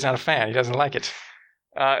 Oh, he's not a fan. He doesn't like it.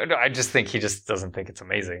 No, I just think he just doesn't think it's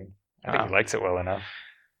amazing. I think he likes it well enough.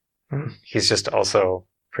 He's just also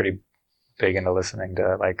pretty big into listening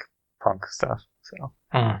to like punk stuff. So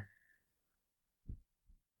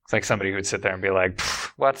It's like somebody who would sit there and be like,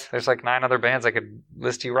 what? There's like 9 other bands I could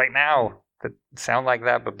list you right now that sound like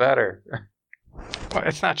that but better. Well,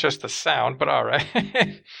 it's not just the sound, but all right.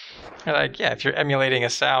 You're like, yeah, if you're emulating a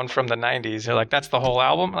sound from the 90s, you're like, that's the whole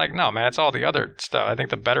album? Like, no, man, it's all the other stuff. I think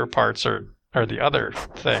the better parts are the other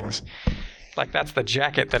things. Like, that's the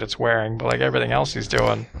jacket that it's wearing, but like everything else he's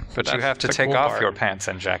doing. But you have to take off your pants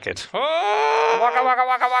and jacket. Oh! Waka waka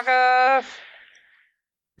waka waka.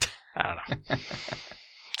 I don't know.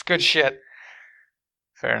 It's good shit.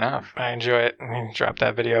 Fair enough. I enjoy it. I mean, drop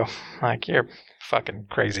that video. Like, you're fucking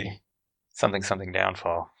crazy. Something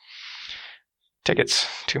downfall. Tickets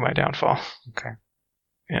to my downfall. Okay.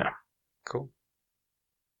 Yeah. Cool.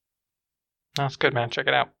 No, it's good, man. Check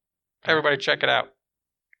it out. Everybody check it out.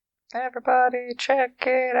 Everybody check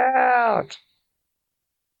it out.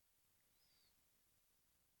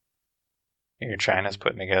 Your China's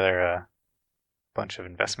putting together a bunch of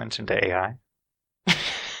investments into AI.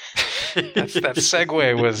 That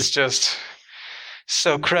segue was just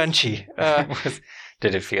so crunchy.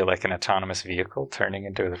 Did it feel like an autonomous vehicle turning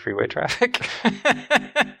into the freeway traffic?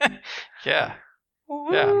 Yeah.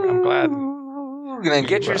 Yeah, I'm glad. Then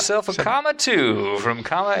get yourself a Comma 2 from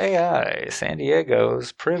Comma AI, San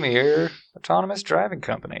Diego's premier autonomous driving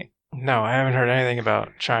company. No, I haven't heard anything about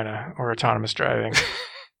China or autonomous driving.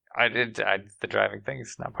 The driving thing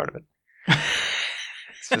is not part of it.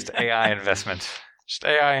 It's just AI investment. Just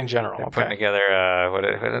AI in general. They're putting together, what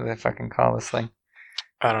do they fucking call this thing?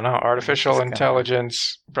 I don't know. Artificial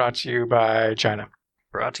intelligence brought to you by China.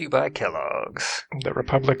 Brought to you by Kellogg's. The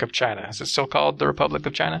Republic of China. Is it still called the Republic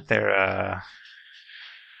of China? They're,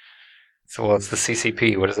 it's the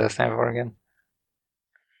CCP. What does that stand for again?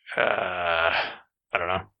 I don't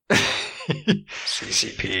know.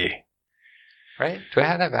 CCP. Right? Do I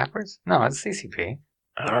have that backwards? No, it's CCP.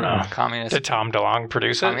 I don't know. Communist. Did Tom DeLonge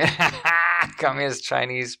produce it? Communist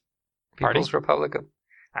Chinese People's Republic of...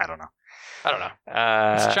 I don't know.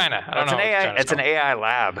 It's China. I don't know. It's an AI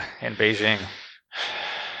lab in Beijing.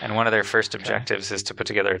 And one of their first objectives is to put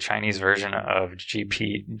together a Chinese version of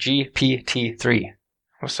GPT-3.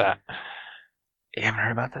 What's that? You haven't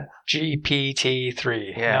heard about that?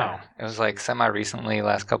 GPT-3. Yeah. No. It was like semi-recently,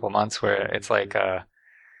 last couple months, where it's like a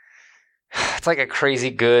crazy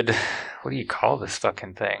good... What do you call this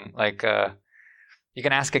fucking thing? Like, you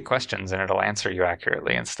can ask it questions and it'll answer you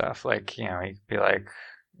accurately and stuff. Like, you know, you'd be like...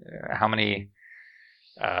 how many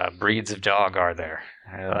breeds of dog are there?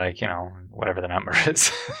 Like, you know, whatever the number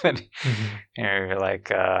is. And you're like,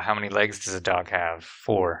 how many legs does a dog have?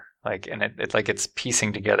 4. Like, and it's like it's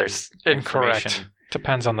piecing together Incorrect.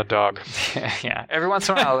 Depends on the dog. Yeah. Every once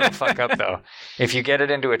in a while it'll fuck up though. If you get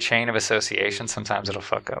it into a chain of association, sometimes it'll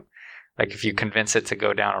fuck up. Like if you convince it to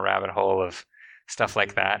go down a rabbit hole of stuff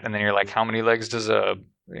like that, and then you're like, how many legs does a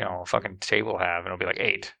fucking table have? And it'll be like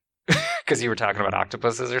 8. Because you were talking about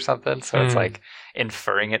octopuses or something, so it's like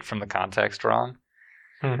inferring it from the context wrong.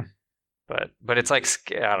 But it's like,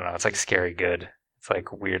 I don't know, it's like scary good. It's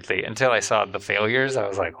like weirdly, until I saw the failures, I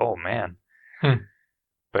was like, oh man.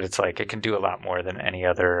 But it's like it can do a lot more than any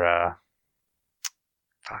other.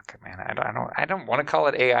 Fuck man, I don't want to call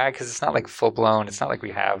it AI because it's not like full blown. It's not like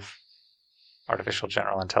we have artificial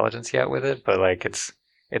general intelligence yet with it, but like it's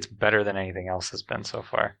better than anything else has been so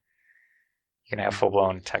far. You can have full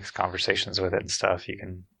blown text conversations with it and stuff. It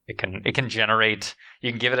can generate.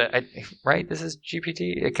 You can give it right. This is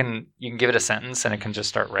GPT. You can give it a sentence and it can just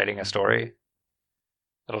start writing a story.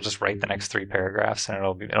 It'll just write the next 3 paragraphs and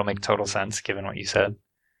it'll make total sense given what you said.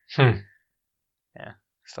 Yeah,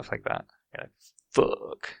 stuff like that. You're like,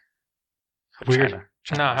 fuck. Weird.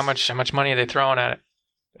 No, how much money are they throwing at it?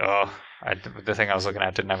 Oh, the thing I was looking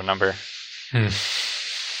at didn't have a number.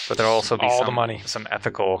 But there'll also be all the money. Some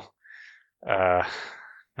ethical.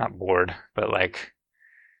 Not bored, but like,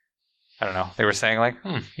 I don't know. They were saying like,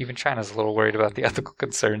 even China's a little worried about the ethical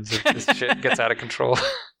concerns if this shit gets out of control.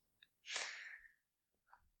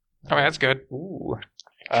 I mean, that's good. Ooh,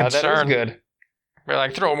 that is good. We're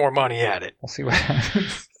like, throw more money at it. We'll see what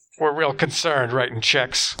happens. We're real concerned writing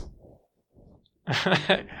checks.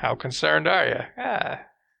 How concerned are you?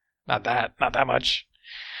 Not that much.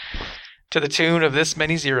 To the tune of this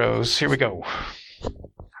many zeros. Here we go.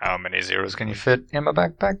 How many zeros can you fit in my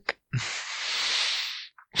backpack?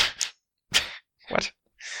 What?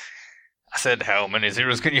 I said, how many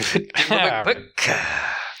zeros can you fit in my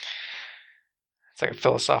backpack? It's like a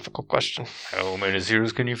philosophical question. How many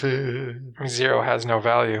zeros can you fit? 0 has no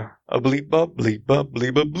value. A bleep, bleep,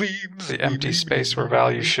 bleep, bleep. The empty space where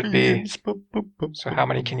value should be. So how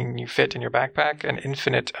many can you fit in your backpack? An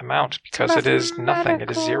infinite amount, because it is nothing.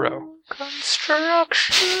 It is 0.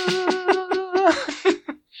 Construction.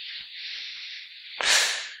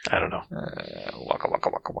 I don't know. Waka waka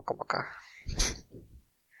waka waka waka.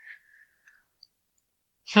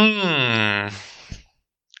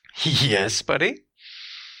 Yes, buddy.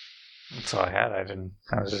 That's all I had. I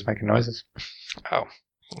was just making noises. Oh,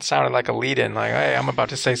 it sounded like a lead-in. Like, hey, I'm about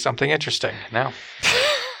to say something interesting. No.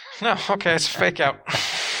 No, okay, it's a fake out.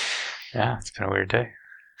 Yeah, it's been a weird day.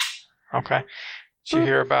 Okay. Did you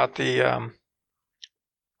hear about the,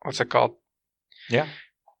 what's it called? Yeah.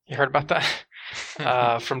 You heard about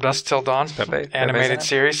that? From Dusk Till Dawn? Animated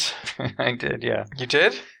series? I did, yeah. You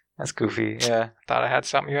did? That's goofy, yeah. Thought I had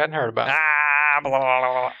something you hadn't heard about. Blah, blah,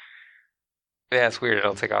 blah, blah. Yeah, it's weird.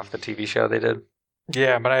 It'll take off the TV show they did.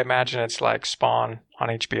 Yeah, but I imagine it's like Spawn on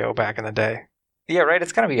HBO back in the day. Yeah, right?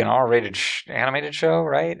 It's going to be an R-rated animated show,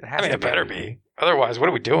 right? It better be. Otherwise, what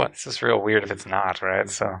are we doing? It's just real weird if it's not, right?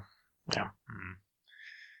 So, yeah.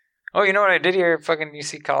 Oh, you know what I did here? Fucking, you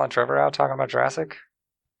see Colin Trevor out talking about Jurassic?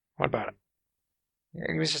 What about it?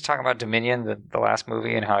 He was just talking about Dominion, the last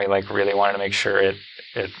movie, and how he like really wanted to make sure it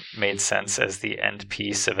made sense as the end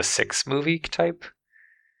piece of a 6 movie type.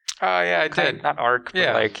 Oh, yeah, I did. Not arc, but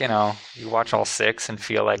yeah. like, you watch all 6 and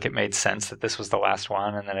feel like it made sense that this was the last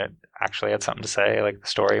one, and then it actually had something to say, like the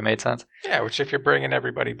story made sense. Yeah, which if you're bringing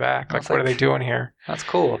everybody back, like, what are they doing here? That's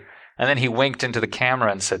cool. And then he winked into the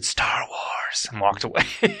camera and said, Star Wars, and walked away.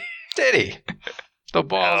 Did he? The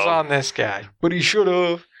ball's on this guy. But he should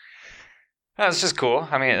have. That's just cool.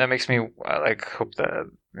 I mean, that makes me, hope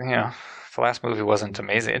that, the last movie wasn't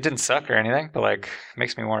amazing. It didn't suck or anything, but, like,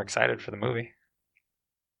 makes me more excited for the movie.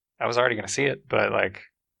 I was already going to see it, but like,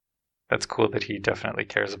 that's cool that he definitely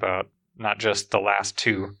cares about not just the last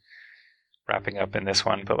 2 wrapping up in this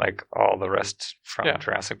one, but like all the rest from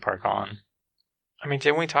Jurassic Park on. I mean,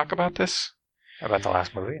 didn't we talk about this? About the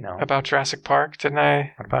last movie? No. About Jurassic Park, didn't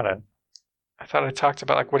I? What about it? I thought I talked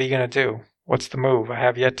about like, what are you going to do? What's the move? I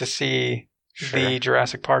have yet to see the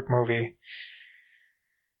Jurassic Park movie.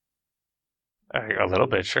 A little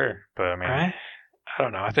bit, sure. But I mean, right? I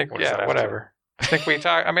don't know. I think, whatever. I think we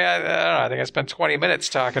talk. I mean, I don't know. I think I spent 20 minutes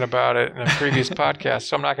talking about it in a previous podcast,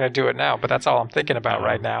 so I'm not going to do it now. But that's all I'm thinking about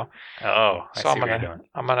right now. Oh, I see what you're doing.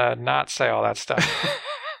 I'm gonna not say all that stuff.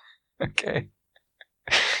 Okay.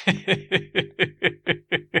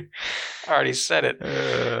 I already said it.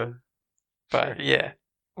 But yeah,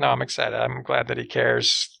 no, I'm excited. I'm glad that he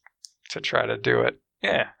cares to try to do it.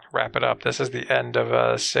 Yeah, wrap it up. This is the end of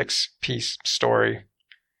a 6-piece story.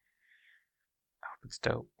 I hope it's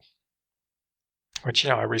dope. Which,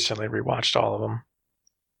 I recently rewatched all of them.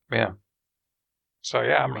 Yeah. So,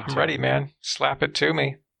 yeah, I'm ready, man. Slap it to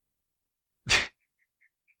me.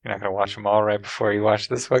 You're not going to watch them all right before you watch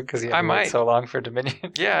this one? Because you have to wait so long for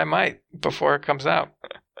Dominion? Yeah, I might. Before it comes out.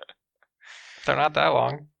 They're not that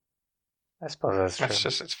long. I suppose that's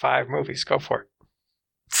true. It's 5 movies. Go for it.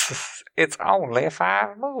 It's only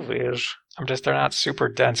 5 movies. They're not super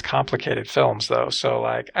dense, complicated films, though. So,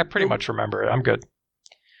 like, I pretty much remember it. I'm good.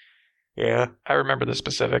 Yeah. I remember the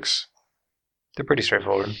specifics. They're pretty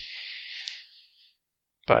straightforward.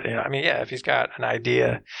 But, if he's got an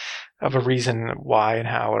idea of a reason why and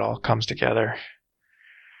how it all comes together,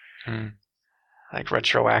 like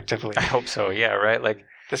retroactively. I hope so, yeah, right? Like,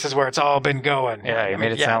 this is where it's all been going. Yeah, he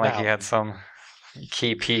made it sound like he had some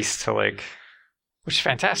key piece to, like... Which is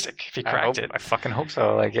fantastic if he cracked it. I fucking hope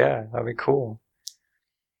so. Like, yeah, that'd be cool.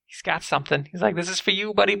 He's got something. He's like, this is for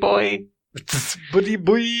you, buddy boy. Buddy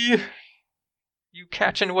boy. You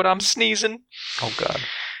catching what I'm sneezing? Oh, God.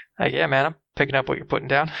 Yeah, man, I'm picking up what you're putting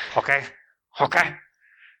down. Okay.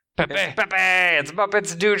 Pepe. It's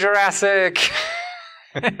Muppets Do Jurassic.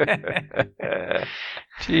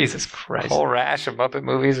 Jesus Christ. A whole rash of Muppet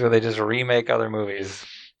movies where they just remake other movies.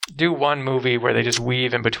 Do one movie where they just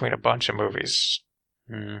weave in between a bunch of movies.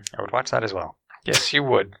 I would watch that as well. Yes, you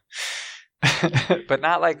would. But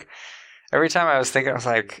not like... Every time I was thinking, I was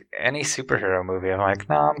like, any superhero movie, I'm like,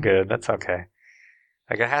 no, I'm good. That's okay.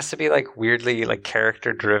 Like, it has to be, like, weirdly, like,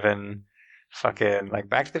 character-driven, fucking, like,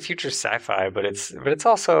 Back to the Future sci-fi, but it's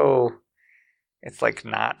also, it's, like,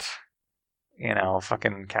 not,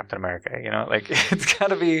 fucking Captain America, Like, it's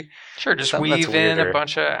gotta be... Sure, just weave in a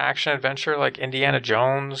bunch of action-adventure, like Indiana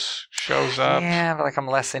Jones shows up. Yeah, but, like, I'm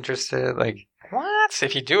less interested, like... What?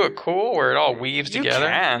 If you do it cool, where it all weaves together?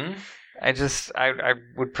 You can. I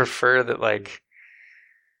would prefer that, like...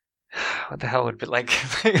 What the hell would be like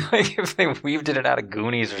if they weaved it out of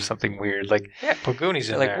Goonies or something weird? Like, yeah, put Goonies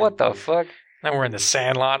in there. Like, what the fuck? Then we're in the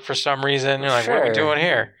Sandlot for some reason. You're like, what are we doing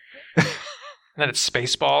here? And then it's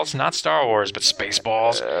Spaceballs, not Star Wars, but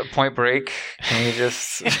Spaceballs. Point Break. Can you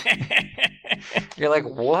just? You're like,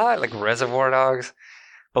 what? Like Reservoir Dogs?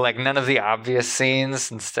 but like none of the obvious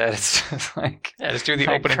scenes. Instead, it's just like just do the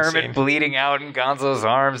like opening Kermit scene. bleeding out in Gonzo's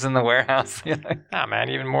arms in the warehouse. Nah, man,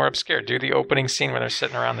 even more obscure. Do the opening scene where they're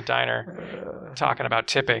sitting around the diner talking about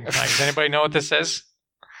tipping. Like, does anybody know what this is?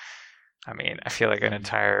 I mean, I feel like an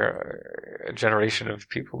entire generation of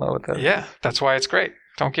people know what that is. Yeah, that's why it's great.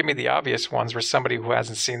 Don't give me the obvious ones where somebody who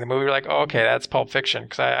hasn't seen the movie, you're like, oh, okay, that's Pulp Fiction.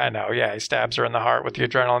 Because I know, yeah, he stabs her in the heart with the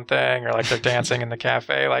adrenaline thing, or like they're dancing in the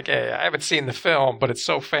cafe. Like, hey, I haven't seen the film, but it's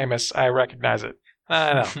so famous, I recognize it.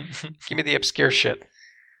 I know. Give me the obscure shit.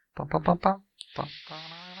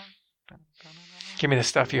 Give me the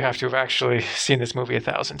stuff you have to have actually seen this movie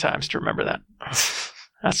 1,000 times to remember that.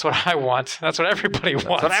 That's what I want. That's what everybody wants.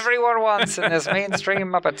 That's what everyone wants in this mainstream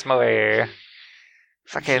Muppets movie.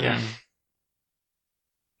 Fucking...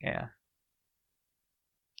 Yeah.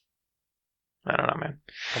 I don't know, man.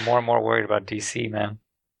 I'm more and more worried about DC, man.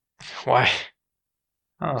 Why?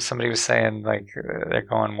 I don't know. Somebody was saying, like, they're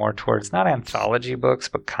going more towards not anthology books,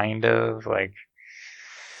 but kind of, like...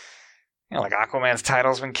 You know, like Aquaman's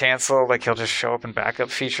title's been canceled. Like, he'll just show up in backup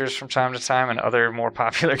features from time to time and other more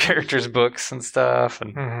popular characters' books and stuff.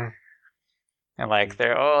 And, and like,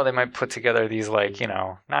 they might put together these, like, you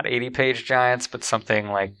know, not 80-page giants, but something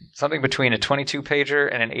between a 22-pager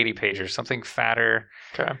and an 80-pager. Something fatter.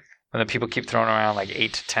 Okay. And then people keep throwing around, like,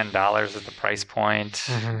 $8 to $10 at the price point.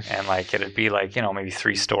 And, like, it'd be, like, you know, maybe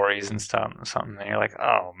 3 stories and stuff. Something. And you're like,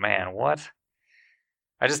 oh, man, what?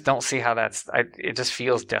 I just don't see how it just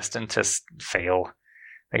feels destined to fail.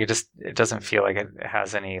 Like it doesn't feel like it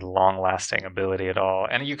has any long-lasting ability at all.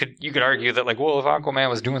 And you could argue that, like, well, if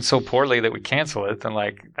Aquaman was doing so poorly that we cancel it, then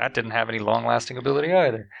like that didn't have any long-lasting ability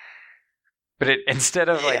either. But instead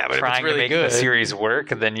of like trying to make the series work,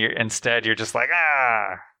 then you're just like,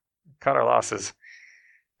 cut our losses.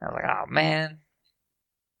 And I was like, oh man.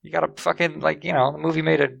 You gotta fucking, like, you know, the movie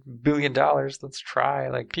made $1 billion. Let's try.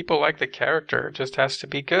 Like, people like the character. It just has to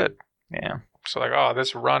be good. Yeah. So, like, oh,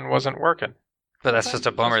 this run wasn't working. But that's just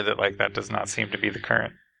a bummer that, like, that does not seem to be the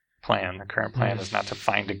current plan. The current plan is not to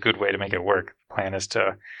find a good way to make it work. The plan is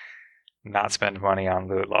to not spend money on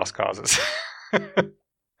lost causes.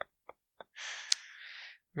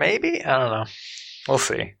 Maybe? I don't know. We'll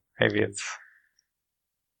see. Maybe it's...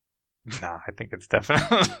 No, I think it's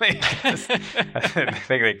definitely. I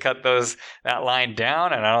think they cut that line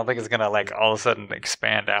down, and I don't think it's gonna like all of a sudden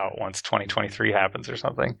expand out once 2023 happens or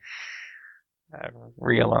something.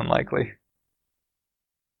 Real unlikely.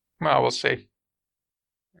 Well, we'll see.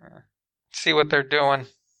 See what they're doing.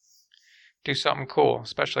 Do something cool,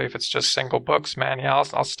 especially if it's just single books, man. Yeah,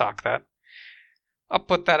 I'll stock that. I'll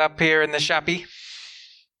put that up here in the shoppy.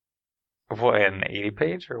 What, an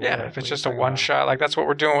 80-page? Or yeah, if it's just a one-shot. Like, that's what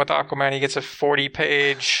we're doing with Aquaman. He gets a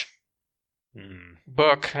 40-page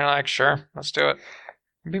book. And I'm like, sure, let's do it.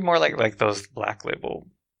 It'd be more like those Black Label.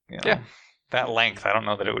 You know, that length. I don't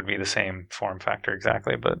know that it would be the same form factor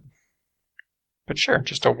exactly, but sure,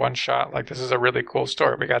 just a one-shot. Like, this is a really cool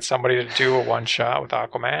story. We got somebody to do a one-shot with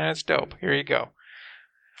Aquaman, and it's dope. Here you go.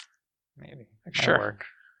 Maybe. Like, sure. Work.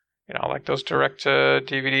 You know, like those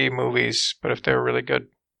direct-to-DVD movies, but if they're really good.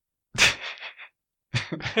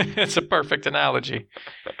 It's a perfect analogy.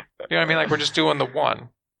 You know what I mean? Like, we're just doing the one.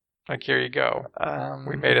 Like, here you go.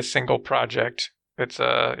 We made a single project. It's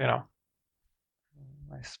I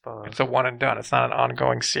suppose it's a one and done. It's not an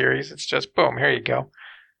ongoing series. It's just boom. Here you go.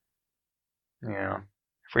 Yeah.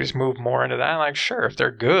 If we just move more into that, like, sure, if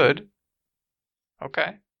they're good,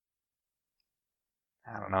 okay.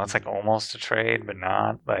 I don't know. It's like almost a trade, but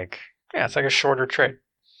not like. Yeah, it's like a shorter trade.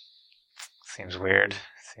 Seems weird.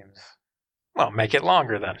 Well, make it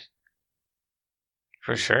longer then.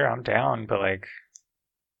 For sure, I'm down, but like,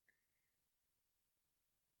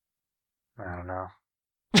 I don't know.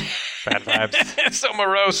 Bad vibes. So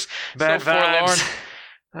morose. Bad so vibes.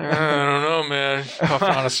 Forlorn. I don't know, man. Puffing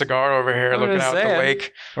on a cigar over here, looking out the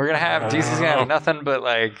lake. We're gonna have DC's gonna have nothing but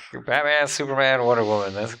like Batman, Superman, Wonder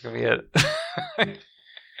Woman. That's gonna be it.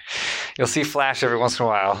 You'll see Flash every once in a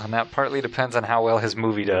while, and that partly depends on how well his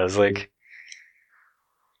movie does. Like,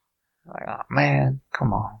 oh man,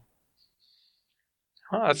 come on.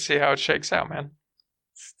 Well, let's see how it shakes out, man.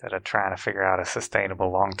 Instead of trying to figure out a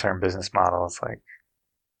sustainable long-term business model, it's like,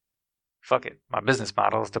 fuck it. My business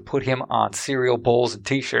model is to put him on cereal bowls and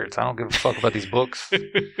t-shirts. I don't give a fuck about these books.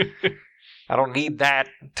 I don't need that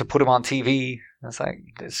to put him on TV. It's like,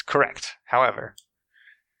 it's correct. However,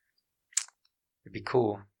 it'd be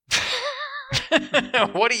cool.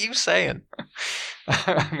 What are you saying?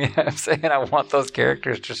 I mean, I'm saying I want those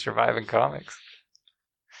characters to survive in comics.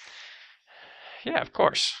 Yeah, of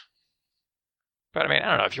course. But I mean, I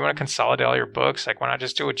don't know. If you want to consolidate all your books, like, why not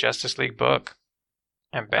just do a Justice League book?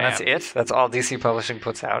 And bam. And that's it? That's all DC Publishing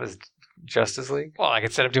puts out is Justice League? Well, like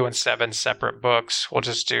instead of doing 7 separate books, we'll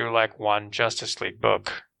just do like one Justice League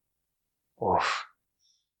book. Oof.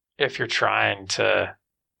 If you're trying to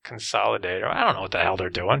consolidate, or I don't know what the hell they're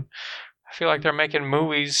doing. I feel like they're making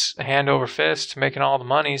movies hand over fist, making all the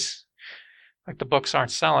monies. Like the books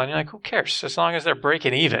aren't selling. You're like, who cares? As long as they're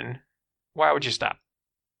breaking even, why would you stop?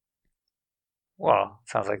 Well, it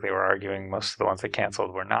sounds like they were arguing most of the ones they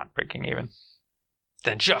canceled were not breaking even.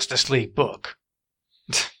 Then Justice League book.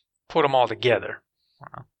 Put them all together.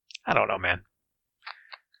 I don't know, man.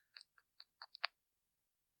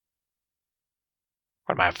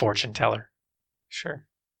 What am I, a fortune teller? Sure.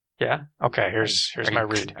 Yeah? Okay, here's my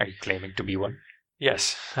read. Are you claiming to be one?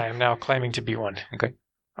 Yes, I am now claiming to be one. Okay.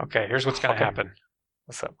 Okay, here's what's going to happen.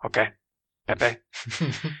 What's up? Okay. Pepe.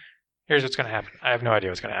 Here's what's going to happen. I have no idea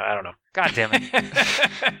what's going to happen. I don't know. God damn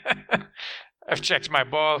it. I've checked my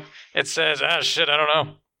ball. It says, shit, I don't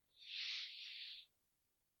know.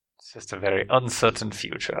 It's just a very uncertain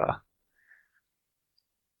future.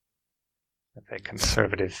 With a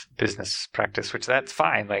conservative business practice, which that's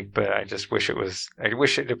fine, but I just wish I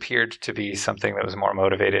wish it appeared to be something that was more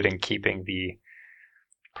motivated in keeping the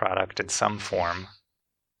product in some form.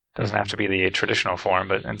 Doesn't have to be the traditional form,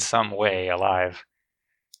 but in some way alive.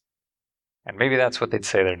 And maybe that's what they'd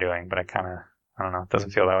say they're doing, but I don't know, it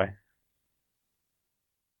doesn't feel that way.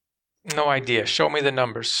 No idea. Show me the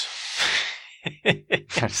numbers.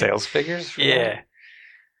 Sales figures? Yeah. That?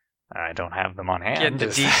 I don't have them on hand.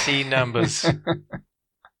 Get the DC numbers. And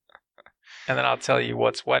then I'll tell you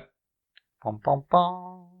what's what. Bum, bum,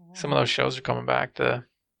 bum. Some of those shows are coming back.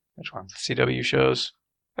 Which ones? CW shows.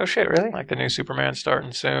 Oh shit, really? Like the new Superman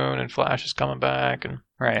starting soon, and Flash is coming back. And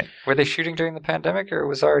right. Were they shooting during the pandemic, or it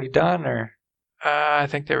was already done, or? I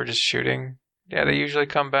think they were just shooting. Yeah, they usually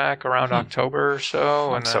come back around October or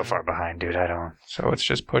so. I'm so far behind, dude. I don't. So it's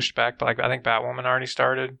just pushed back. But I think Batwoman already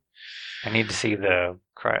started. I need to see the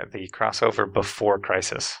crossover before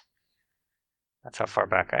Crisis. That's how far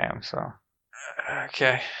back I am. So.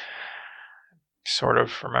 Okay. Sort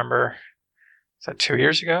of remember. Is that 2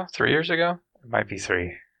 years ago? 3 years ago? It might be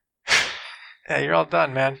 3. Yeah, you're all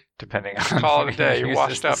done, man. Depending on call it a day. You're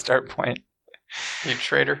washed up. Start point. You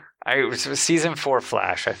traitor. It was season 4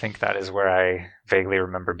 Flash. I think that is where I vaguely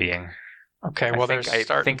remember being. Okay, well, I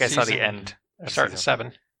think I saw the end. Starting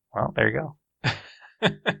 7. Well, there you go.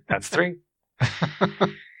 That's 3.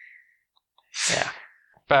 Yeah.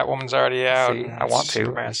 Batwoman's already out. See, I want to.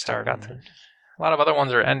 Superman's starting. A lot of other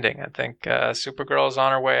ones are ending. I think Supergirl's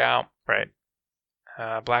on her way out. Right.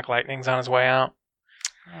 Black Lightning's on his way out.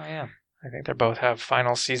 Oh, yeah. I think they both have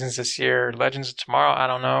final seasons this year. Legends of Tomorrow, I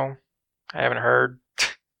don't know. I haven't heard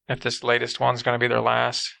if this latest one's going to be their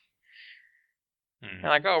last. And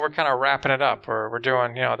like, we're kind of wrapping it up. We're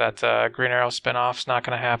doing, that Green Arrow spinoff's not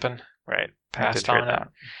going to happen. Right. Passed on it.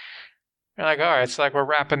 You're like, all right, it's like we're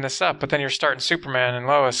wrapping this up, but then you're starting Superman and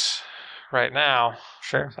Lois right now.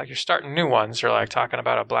 Sure. It's like you're starting new ones. You're like talking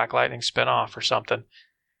about a Black Lightning spinoff or something.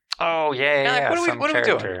 Oh, yeah. Like, what are we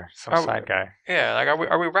doing? Some side guy. Yeah, like,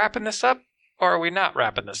 are we wrapping this up or are we not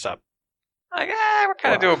wrapping this up? Like, we're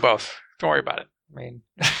kind of doing both. Don't worry about it. I mean,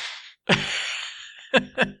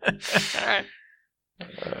 all right.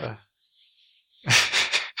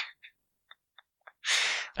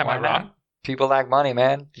 Am I wrong? People like money,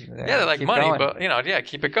 man. Yeah, they like money, going. But,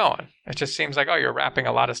 keep it going. It just seems like, you're wrapping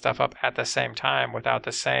a lot of stuff up at the same time without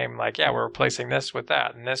the same, we're replacing this with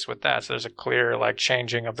that and this with that. So there's a clear,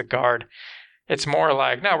 changing of the guard. It's more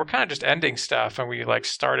like, no, we're kind of just ending stuff and we,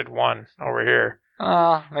 started one over here.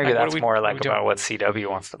 Maybe that's more about what CW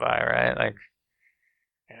wants to buy, right?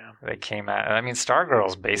 Yeah, they came at. I mean,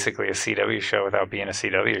 Stargirl's basically a CW show without being a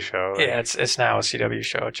CW show. Yeah, it's now a CW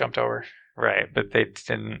show. It jumped over. Right, but they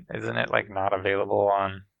didn't. Isn't it not available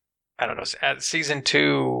on? I don't know. Season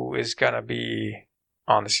 2 is gonna be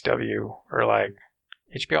on the CW or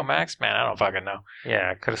HBO Max. Man, I don't fucking know.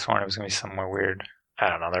 Yeah, I could have sworn it was gonna be somewhere weird. I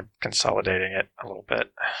don't know. They're consolidating it a little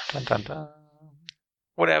bit. Dun, dun, dun.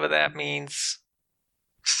 Whatever that means.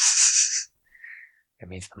 It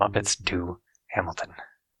means the Muppets do Hamilton.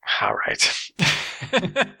 All right.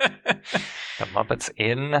 The Muppets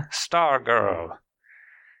in Stargirl.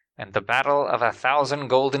 And the Battle of 1,000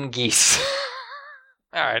 Golden Geese.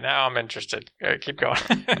 All right, now I'm interested. All right, keep going.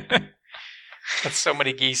 That's so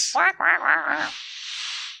many geese. I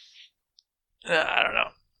don't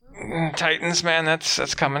know. Titans, man,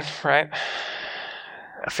 that's coming, right?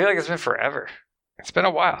 I feel like it's been forever. It's been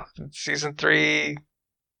a while. Season 3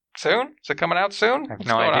 soon? Is it coming out soon? I have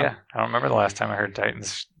no idea. I don't remember the last time I heard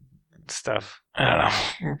Titans stuff. I don't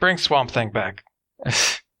know. Bring Swamp Thing back. I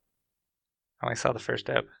only saw the first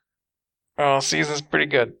ep. Well, season's pretty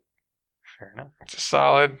good. Fair enough. It's a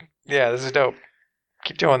solid. Yeah, this is dope.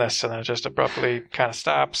 Keep doing this, and then it just abruptly kind of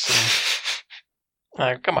stops.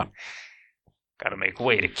 And come on. Gotta make a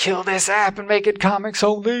way to kill this app and make it comics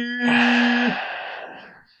only. I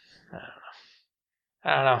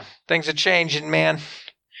don't know. Things are changing, man.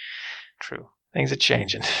 True. Things are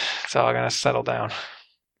changing. It's all gonna settle down.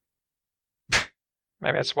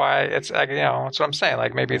 Maybe that's why it's, that's what I'm saying.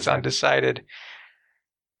 Like, maybe it's undecided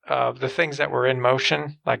of the things that were in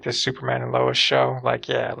motion, like this Superman and Lois show. Like,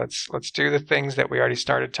 yeah, let's do the things that we already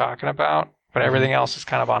started talking about, but everything else is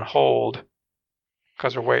kind of on hold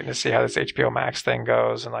because we're waiting to see how this HBO Max thing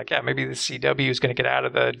goes. And like, yeah, maybe the CW is going to get out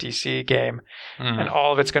of the DC game and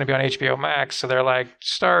all of it's going to be on HBO Max. So they're like,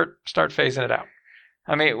 start phasing it out.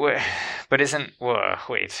 I mean, but isn't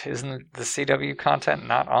the CW content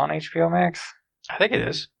not on HBO Max? I think it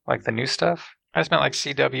is. Like the new stuff? I just meant like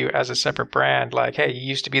CW as a separate brand. Like, hey, you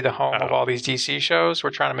used to be the home of all these DC shows. We're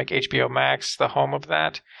trying to make HBO Max the home of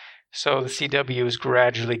that. So the CW is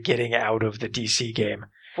gradually getting out of the DC game.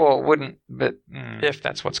 Well, if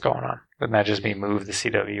that's what's going on. Wouldn't that just be move the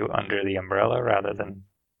CW under the umbrella rather than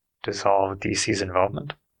dissolve DC's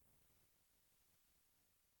involvement?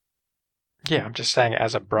 Yeah, I'm just saying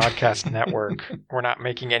as a broadcast network, we're not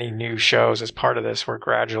making any new shows as part of this. We're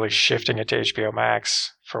gradually shifting it to HBO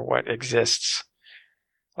Max for what exists.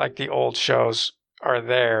 Like the old shows are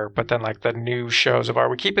there, but then like the new shows are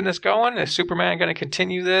we keeping this going? Is Superman going to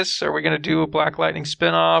continue this? Are we going to do a Black Lightning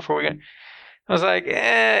spinoff? I was like,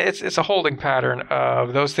 it's a holding pattern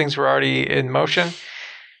of those things were already in motion.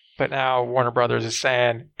 But now Warner Brothers is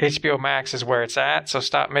saying HBO Max is where it's at, so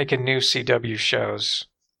stop making new CW shows.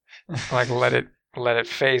 Like let it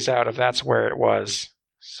phase out if that's where it was.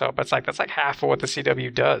 So, but it's like that's like half of what the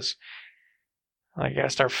CW does. Like you gotta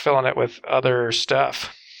start filling it with other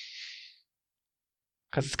stuff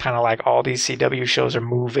because it's kind of like all these CW shows are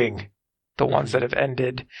moving, the ones that have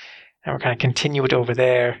ended, and we're kind of continue it over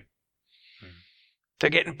there. They're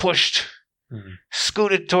getting pushed,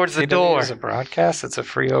 scooted towards the door. Is a broadcast? It's a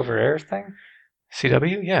free over air thing.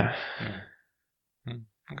 CW, yeah.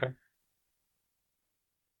 Okay.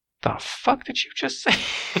 The fuck did you just say?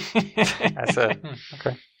 I said,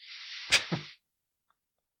 okay.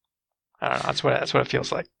 I don't know. That's what it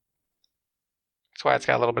feels like. That's why it's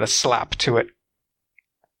got a little bit of slap to it.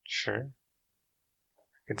 Sure.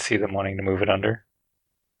 I could see them wanting to move it under.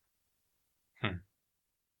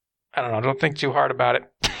 I don't know. Don't think too hard about it.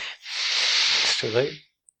 It's too late.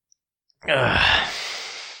 Well,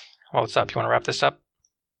 what's up? You want to wrap this up?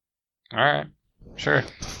 All right. Sure.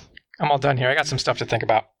 I'm all done here. I got some stuff to think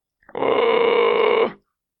about. I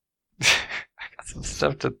got some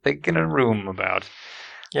stuff to think in a room about.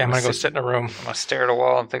 Yeah, I'm going to go sit in a room. I'm going to stare at a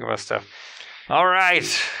wall and think about stuff. All right.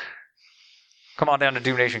 Come on down to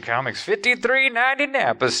Doom Nation Comics, 5390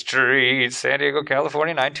 Napa Street, San Diego,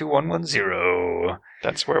 California, 92110.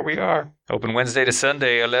 That's where we are. Open Wednesday to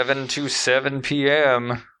Sunday, 11 to 7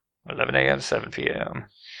 p.m. 11 a.m. to 7 p.m.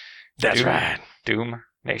 That's right.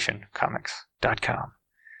 DoomNationComics.com.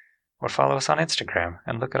 Or follow us on Instagram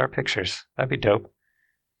and look at our pictures. That'd be dope.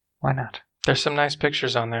 Why not? There's some nice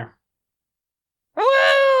pictures on there. Woo!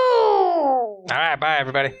 All right, bye,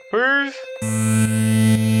 everybody. Peace.